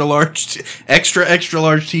extra large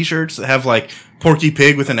t-shirts that have like Porky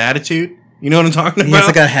Pig with an attitude? You know what I'm talking He about? has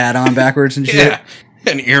like a hat on backwards and shit. yeah.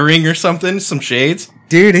 An earring or something, some shades.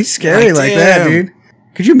 Dude, he's scary Like, like that, damn. dude.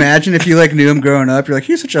 Could you imagine if you like knew him growing up? You're like,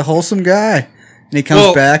 he's such a wholesome guy. And he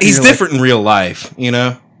comes back and he's you're like, different in real life, you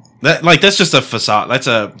know? That's just a facade. That's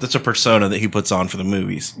a persona that he puts on for the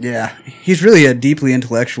movies. yeah. He's really a deeply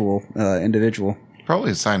intellectual individual.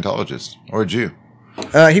 Probably a Scientologist or a Jew.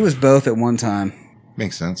 He was both at one time.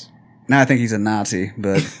 Makes sense. Now I think he's a Nazi,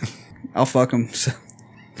 but I'll fuck him. So,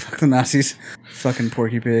 fuck the Nazis. Fucking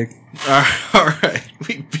Porky Pig. All right.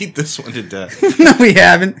 We beat this one to death. No, we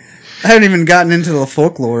haven't. I haven't even gotten into the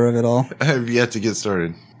folklore of it all. I have yet to get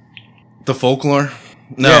started. The folklore?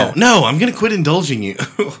 Yeah. No, I'm going to quit indulging you.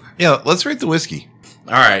 Yeah, let's rate the whiskey.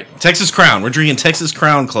 All right, Texas Crown. We're drinking Texas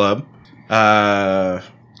Crown Club.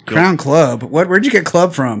 Crown Club. Where'd you get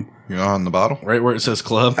club from? You know, on the bottle? Right where it says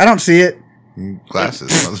club. I don't see it. Glasses,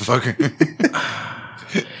 motherfucker.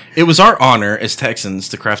 It was our honor as Texans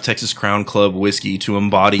to craft Texas Crown Club whiskey to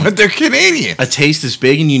embody But they're Canadian. a taste as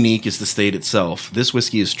big and unique as the state itself. This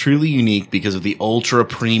whiskey is truly unique because of the ultra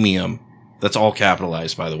premium. That's all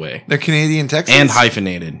capitalized, by the way. They're Canadian Texans. And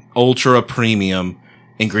hyphenated. Ultra premium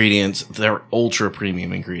ingredients. They're ultra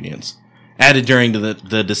premium ingredients added during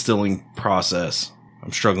the distilling process.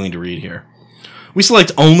 I'm struggling to read here. We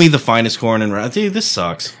select only the finest corn and rice. Dude, this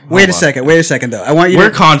sucks. Wait a second, though. I want you We're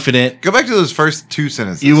to... confident Go back to those first two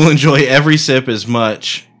sentences. you will enjoy every sip as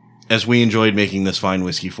much as we enjoyed making this fine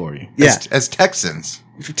whiskey for you. Yeah. As Texans.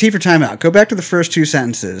 T for timeout. Go back to the first two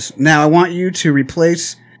sentences. Now, I want you to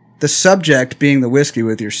replace the subject being the whiskey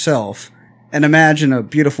with yourself and imagine a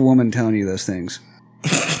beautiful woman telling you those things.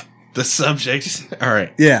 The subject. All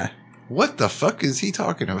right. Yeah. What the fuck is he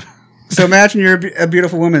talking about? So imagine you're a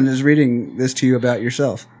beautiful woman is reading this to you about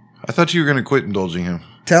yourself. I thought you were going to quit indulging him.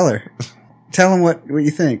 Tell her. Tell him what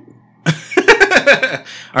you think.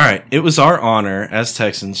 All right. It was our honor as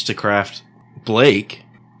Texans to craft Blake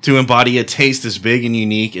to embody a taste as big and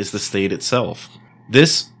unique as the state itself.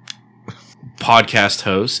 This podcast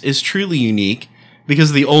host is truly unique because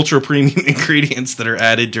of the ultra premium ingredients that are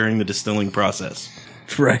added during the distilling process.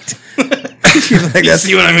 Right. Like, you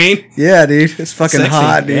see what I mean? Yeah, dude. It's fucking Sexy,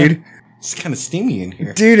 hot, yeah. dude. It's kind of steamy in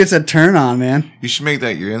here. Dude, it's a turn on, man. You should make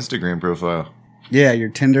that your Instagram profile. Yeah, your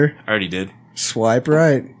Tinder. I already did. Swipe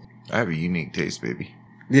right. I have a unique taste, baby.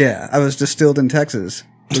 Yeah, I was distilled in Texas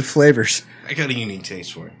with flavors. I got a unique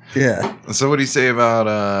taste for it. Yeah. So what do you say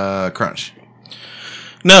about crunch?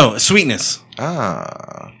 No, sweetness.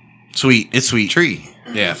 Ah. Sweet. It's sweet. Tree.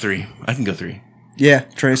 Yeah, 3. I can go 3. Yeah,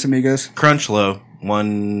 Tres Amigos. Crunch low.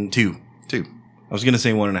 1, 2. 2. I was going to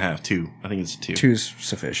say 1.5. 2. I think it's a 2. Two's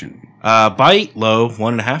sufficient. Bite low.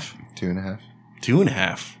 1.5. 2.5.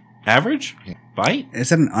 2.5. Average? Yeah. Bite? Is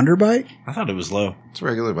that an underbite? I thought it was low. It's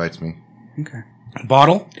regular bites me. Okay.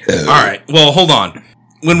 Bottle? All right. Well, hold on.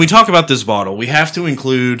 When we talk about this bottle, we have to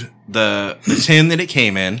include the tin that it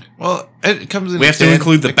came in. Well, it comes in We a have to tin.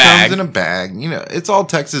 include the it bag. comes in a bag. You know, it's all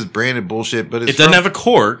Texas branded bullshit, but it's It doesn't from, have a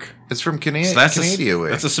cork. It's from So that's Canada way.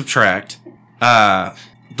 that's a subtract. The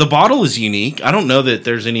bottle is unique. I don't know that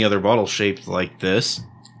there's any other bottle shaped like this.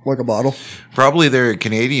 Like a bottle. Probably they're a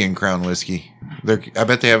Canadian Crown whiskey. I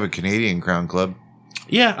bet they have a Canadian Crown Club.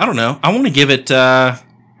 Yeah, I don't know. I want to give it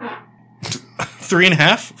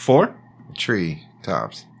 3.5, 4, Tree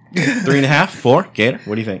tops. 3.5, 4. Gator,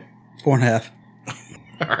 what do you think? 4.5.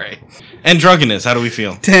 All right. And drunkenness, how do we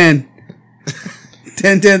feel? 10.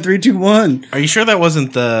 10, 10, 3, 2, 1. Are you sure that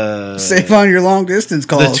wasn't the Save on your long distance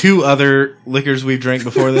calls. the 2 other liquors we've drank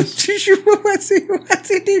before this? What's he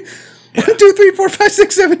do? 1, 2, 3, 4, 5,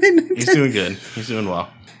 6, 7, 8, 9, 10. He's doing good. He's doing well.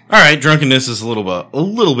 All right, drunkenness is a little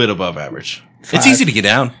bit above average. 5. It's easy to get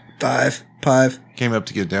down. 5. 5. Came up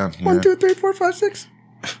to get down. 1, 2, 3, 4, 5, 6.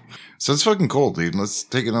 So it's fucking cold, dude. Let's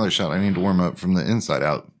take another shot. I need to warm up from the inside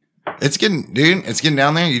out. It's getting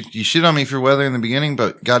down there. You shit on me for weather in the beginning,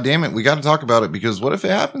 but goddamn it, we got to talk about it because what if it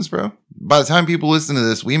happens, bro? By the time people listen to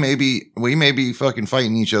this, we may be fucking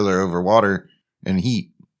fighting each other over water and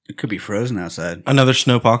heat. It could be frozen outside Another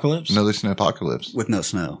snowpocalypse? Another snowpocalypse. with no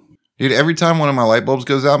snow. Dude, every time one of my light bulbs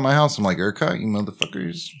goes out in my house, I'm like, ERCOT, you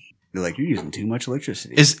motherfuckers. You're like, you're using too much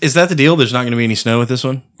electricity. Is that the deal? There's not going to be any snow with this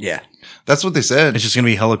one? Yeah. That's what they said. It's just going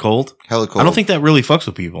to be hella cold? Hella cold. I don't think that really fucks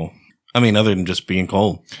with people. I mean, other than just being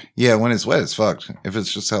cold. Yeah, when it's wet, it's fucked. If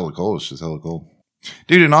it's just hella cold, it's just hella cold.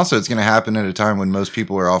 Dude, and also it's going to happen at a time when most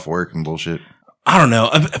people are off work and bullshit. I don't know.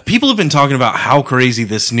 People have been talking about how crazy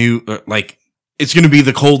this new, it's going to be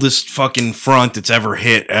the coldest fucking front that's ever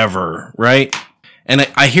hit ever, right? And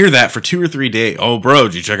I hear that for 2 or 3 days. Oh, bro,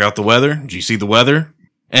 did you check out the weather? Did you see the weather?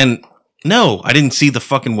 And no, I didn't see the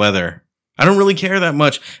fucking weather. I don't really care that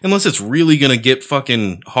much unless it's really going to get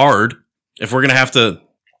fucking hard. If we're going to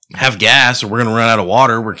have gas or we're going to run out of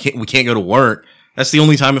water, we can't go to work. That's the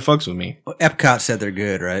only time it fucks with me. Well, Epcot said they're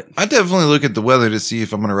good, right? I definitely look at the weather to see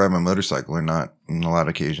if I'm going to ride my motorcycle or not on a lot of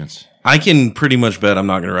occasions. I can pretty much bet I'm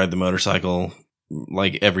not going to ride the motorcycle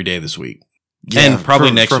like every day this week. Yeah, And probably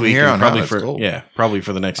from- next from week. here And on probably out, it's cold. probably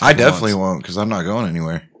for the next I couple definitely months. won't because I'm not going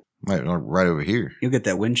anywhere. Might right over here. You'll get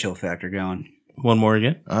that wind chill factor going. One more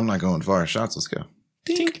again. I'm not going far. Shots, let's go.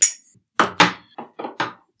 Tink.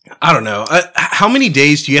 I don't know. How many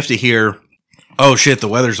days do you have to hear, oh shit, the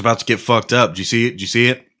weather's about to get fucked up? Did you see it? Did you see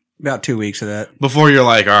it? About 2 weeks of that. Before you're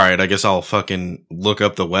like, all right, I guess I'll fucking look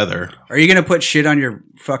up the weather. Are you going to put shit on your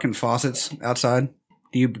fucking faucets outside?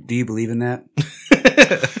 Do you believe in that?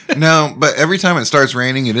 No, but every time it starts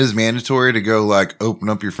raining, it is mandatory to go like open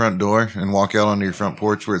up your front door and walk out onto your front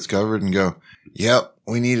porch where it's covered and go, yep,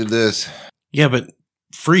 we needed this. Yeah, but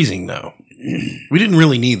freezing though. We didn't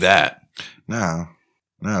really need that. No,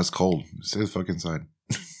 it's cold. Stay the fuck inside.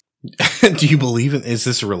 Do you believe in, is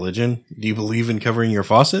this a religion? Do you believe in covering your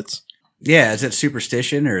faucets? Yeah, is it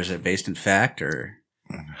superstition or is it based in fact or?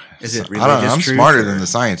 Is it I don't know. religious I'm truth, smarter or- than the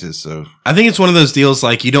scientists, so I think it's one of those deals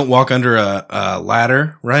like you don't walk under a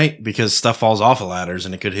ladder, right? Because stuff falls off of ladders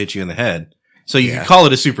and it could hit you in the head. So you Yeah. could call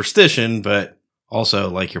it a superstition, but also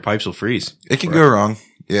like your pipes will freeze. it can go wrong.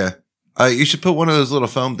 Yeah. You should put one of those little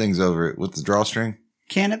foam things over it with the drawstring.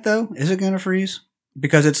 Can it though? Is it going to freeze?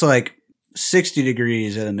 Because it's like 60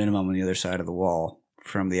 degrees at a minimum on the other side of the wall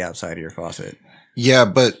from the outside of your faucet. Yeah,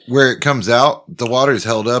 but where it comes out, the water is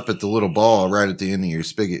held up at the little ball right at the end of your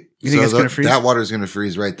spigot. You think it's that- gonna freeze? That water is going to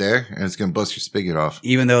freeze right there, and it's going to bust your spigot off.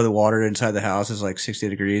 Even though the water inside the house is like 60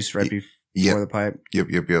 degrees right before Yep. the pipe. Yep.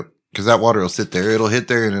 Because that water will sit there. It'll hit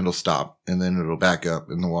there and it'll stop, and then it'll back up,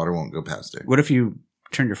 and the water won't go past it. What if you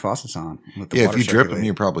turn your faucets on? And let the Yeah, if water you drip them, circulate?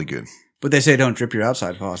 you're probably good. But they say don't drip your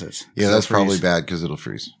outside faucets. Yeah, They'll that's probably freeze. bad because it'll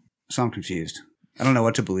freeze. So I'm confused. I don't know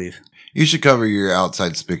what to believe. You should cover your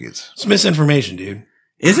outside spigots. It's misinformation, dude.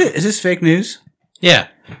 Is it? Is this fake news? Yeah.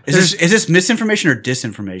 Is this misinformation or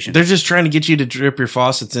disinformation? They're just trying to get you to drip your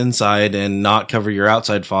faucets inside and not cover your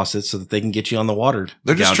outside faucets so that they can get you on the water.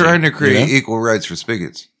 They're just gouging, trying to create you know? equal rights for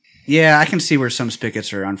spigots. Yeah, I can see where some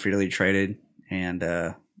spigots are unfairly traded and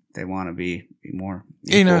they want to be more.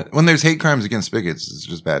 You know, equal. when there's hate crimes against spigots, it's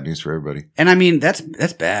just bad news for everybody. And I mean, that's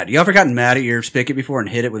bad. You ever gotten mad at your spigot before and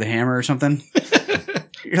hit it with a hammer or something?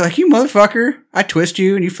 You're like, you motherfucker. I twist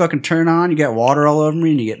you and you fucking turn on. You got water all over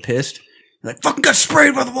me and you get pissed. You're like, fucking got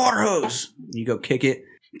sprayed by the water hose. You go kick it.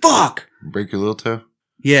 Fuck. Break your little toe.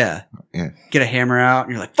 Yeah. Yeah. Get a hammer out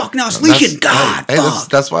and you're like, fuck, now it's That's- leaking. God, hey, fuck.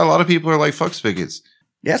 that's why a lot of people are like, fuck spigots.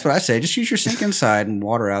 Yeah, that's what I say. Just use your sink inside and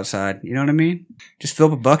water outside. You know what I mean? Just fill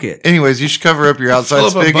up a bucket. Anyways, you should cover up your outside Fill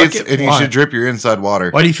up a spigots bucket? and you Why? should drip your inside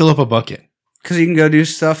water. Why do you fill up a bucket? Because you can go do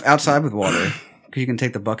stuff outside with water. Because you can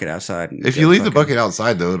take the bucket outside. And If go you leave the fucking- bucket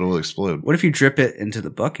outside, though, it'll explode. What if you drip it into the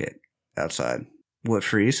bucket outside? Will it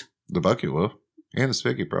freeze? The bucket will. And the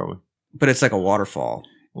spigot, probably. But it's like a waterfall.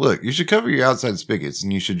 Look, you should cover your outside spigots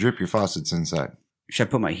and you should drip your faucets inside. Should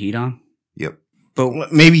I put my heat on? Yep.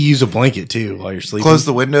 But Maybe use a blanket too while you're sleeping. Close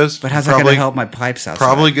the windows. but how's that going to help my pipes outside?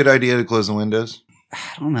 Probably a good idea to close the windows. I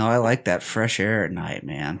don't know. I like that fresh air at night,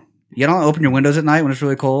 man. You don't open your windows at night when it's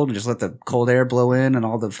really cold and just let the cold air blow in and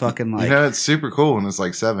all the fucking like. You know, it's super cool when it's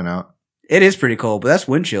like 7 out. It is pretty cold, but that's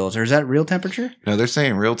wind chills. Or is that real temperature? No, they're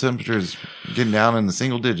saying real temperatures getting down in the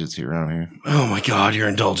single digits here around here. Oh my God, you're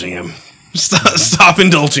indulging him. Stop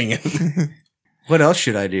indulging him. What else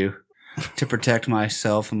should I do to protect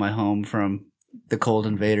myself and my home from the cold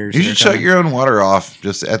invaders? You that are should shut coming? your own water off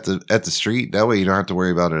just at the street. That way you don't have to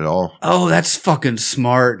worry about it at all. Oh, that's fucking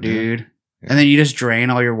smart, dude. And then you just drain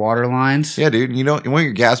all your water lines. Yeah, dude. You don't want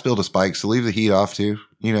your gas bill to spike, so leave the heat off too.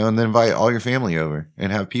 You know, and then invite all your family over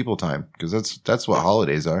and have people time because that's what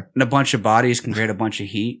holidays are. And a bunch of bodies can create a bunch of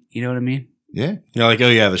heat. You know what I mean? Yeah, You're like, oh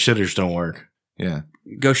yeah, the shitters don't work. yeah.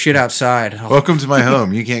 Go shit outside. Welcome to my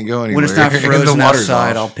home. You can't go anywhere. When it's not And the frozen water's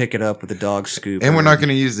outside, off. I'll pick it up with a dog scoop. And we're not going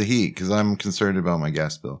to use the heat because I'm concerned about my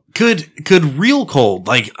gas bill. Could real cold,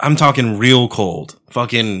 like I'm talking real cold,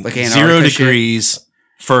 fucking Like 0 Antarctica shit? degrees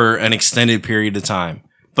for an extended period of time,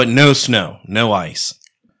 but no snow, no ice.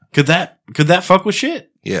 Could that fuck with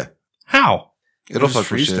shit? Yeah, How? it'll Just fuck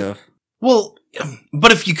free with shit. stuff. Well,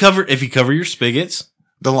 but if you cover your spigots,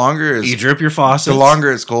 The longer you it's drip your faucets. the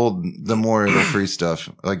longer it's cold, the more it'll freeze stuff.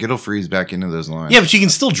 Like it'll freeze back into those lines. Yeah, but you can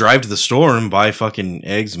still drive to the store and buy fucking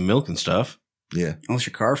eggs and milk and stuff. yeah, Unless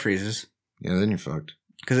your car freezes. yeah. Then you're fucked.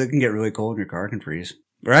 Because it can get really cold and your car can freeze.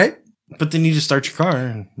 Right? But then you just start your car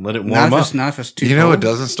and let it Not warm up. if it's too You know cold. what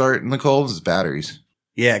doesn't start in the cold is batteries.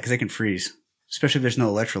 Yeah, because they can freeze. Especially if there's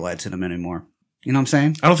no electrolytes in them anymore. You know what I'm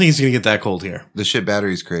saying? I don't think it's gonna get that cold here. The shit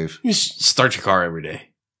batteries crave. You just start your car every day.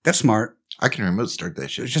 That's smart. I can remote start that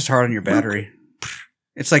shit. It's just hard on your battery.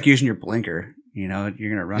 It's like using your blinker. You know, you're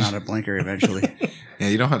going to run out of blinker eventually. Yeah,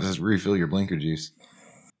 you don't have to refill your blinker juice.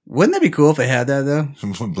 Wouldn't that be cool if they had that, though?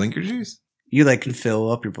 Blinker juice? You, like, can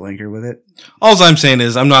fill up your blinker with it. All I'm saying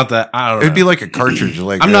is I'm not that. I don't know. It'd be like a cartridge.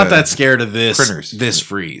 Like I'm not that scared of this printers. this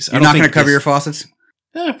freeze. You're not going to cover your faucets?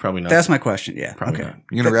 Probably not. That's my question, yeah. Probably okay. not.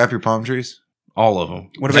 You gonna wrap your palm trees? All of them.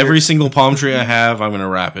 What about Every your- single palm tree I have, I'm gonna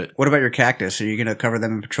wrap it. What about your cactus? Are you going to cover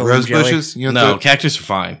them in petroleum Rose jelly? bushes? You know, No, throw cactus are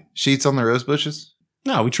fine. sheets on the rose bushes?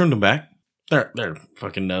 No, we trimmed them back. They're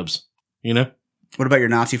fucking nubs. You know, What about your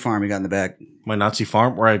Nazi farm you got in the back? my Nazi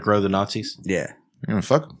farm where I grow the Nazis. Yeah. You're gonna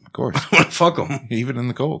fuck them, of course. I'm gonna fuck them. Even in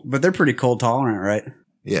the cold. But they're pretty cold tolerant, right?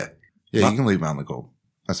 Yeah. Yeah, you can leave them out in the cold.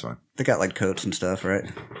 That's fine. They got, like, coats and stuff, right?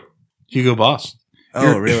 Hugo Boss.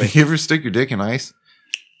 Oh, really? You ever stick your dick in ice?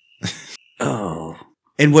 Oh.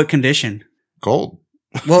 In what condition? Cold.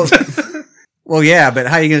 Well, well, yeah, but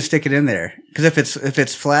how are you going to stick it in there? Because if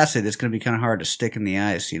it's flaccid, it's going to be kind of hard to stick in the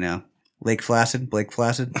ice, you know. Blake Flaccid. Blake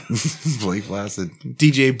Flaccid.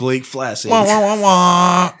 DJ Blake Flaccid. Wah, wah, wah,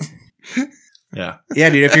 wah. Yeah. Yeah,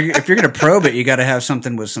 dude. If you're gonna probe it, you got to have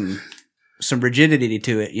something with some rigidity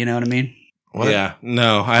to it. You know what I mean? What? Yeah.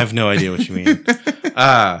 No, I have no idea what you mean.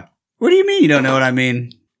 What do you mean you don't know what I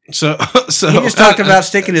mean? So He just talked about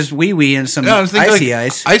sticking his wee in some No, I was thinking icy like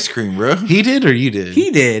ice. ice cream, bro. he did or you did?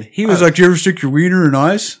 He did. He was like, "Do you ever stick your wiener in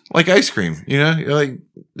ice?" Like ice cream, you know? You're like,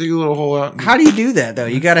 dig a little hole out. How do you do that though?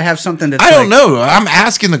 You got to have something that's. I don't know. I'm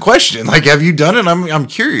asking the question. Like, have you done it? I'm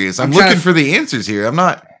curious. I'm trying looking to- for the answers here. I'm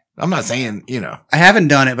not saying, you know. I haven't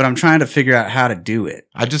done it, but I'm trying to figure out how to do it.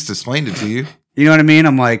 I just explained it to you. You know what I mean?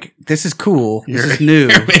 I'm like, this is cool. This is new.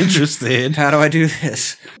 I'm interested. How do I do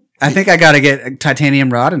this? I think I got to get a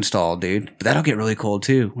titanium rod installed, dude. But that'll get really cold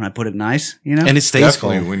too when I put it in ice. You know? And it stays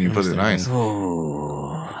Definitely cold. when you put it in ice.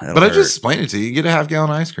 Oh, that'll But I hurt. just explained it to you. You get a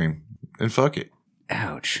half-gallon ice cream and fuck it.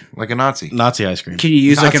 Ouch. Like a Nazi. Nazi ice cream. Can you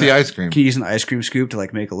use like Nazi an ice cream. Can you use an ice cream scoop to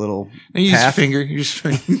like make a little And you use your path? finger. You just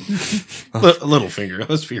Little finger.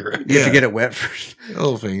 Let's be real. You have Yeah. to get it wet first. a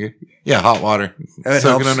little finger. Yeah, hot water. Oh, it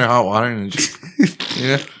Soak it helps. under hot water and just, you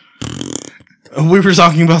know. We were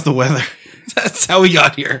talking about the weather. That's how we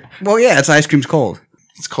got here. Well, yeah, it's ice cream's cold.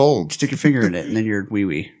 It's cold, Stick your finger in it, and then you're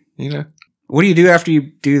wee. you know. What do you do after you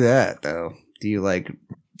do that, though? Do you like?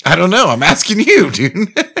 I don't know. I'm asking you, dude.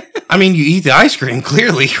 I mean, you eat the ice cream,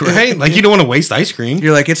 clearly, right? Like, you don't want to waste ice cream.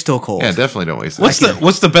 You're like, it's still cold. Yeah, definitely don't waste it.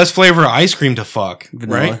 What's the best flavor of ice cream to fuck?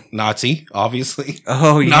 Vanilla. Right? Nazi, obviously.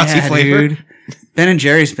 Oh yeah, Nazi flavor? dude. Ben and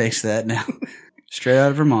Jerry's makes that now, straight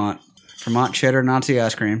out of Vermont. Vermont cheddar Nazi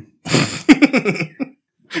ice cream.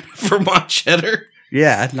 Vermont cheddar.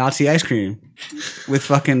 Yeah, Nazi ice cream with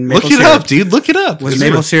fucking maple Look it syrup. up, dude. Look it up. With It's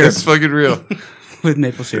maple real. syrup. It's fucking real. With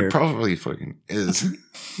maple It syrup. probably fucking is.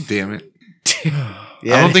 Damn it.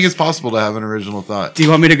 Yeah. I don't think it's possible to have an original thought. Do you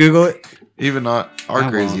want me to Google it? Even not our I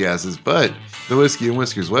crazy won't. asses, but the Whiskey and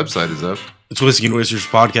Whiskers website is up. It's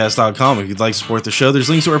whiskeyandwhiskerspodcast.com. If you'd like to support the show, there's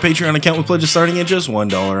links to our Patreon account with pledges starting at just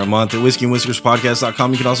 $1 a month. At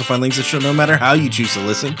whiskeyandwhiskerspodcast.com, you can also find links to the show no matter how you choose to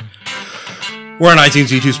listen. We're on iTunes,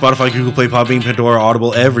 YouTube, Spotify, Google Play, Podbean, Pandora,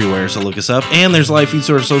 Audible, everywhere, so look us up. And there's live feeds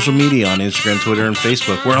to our social media on Instagram, Twitter, and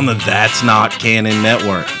Facebook. We're on the That's Not Canon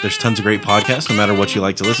Network. There's tons of great podcasts, no matter what you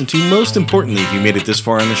like to listen to. Most importantly, if you made it this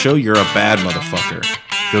far in the show, you're a bad motherfucker.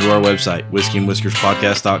 Go to our website,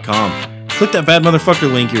 whiskeyandwhiskerspodcast.com. Click that bad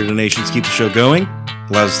motherfucker link. Your donations keep the show going.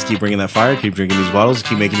 Allows us to keep bringing that fire, keep drinking these bottles,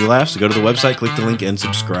 keep making you laugh. So go to the website, click the link, and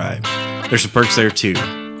subscribe. There's some perks there too.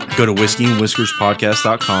 Go to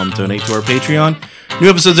whiskeyandwhiskerspodcast.com, donate to our Patreon. New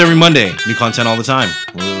episodes every Monday, new content all the time.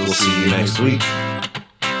 We'll see you next week.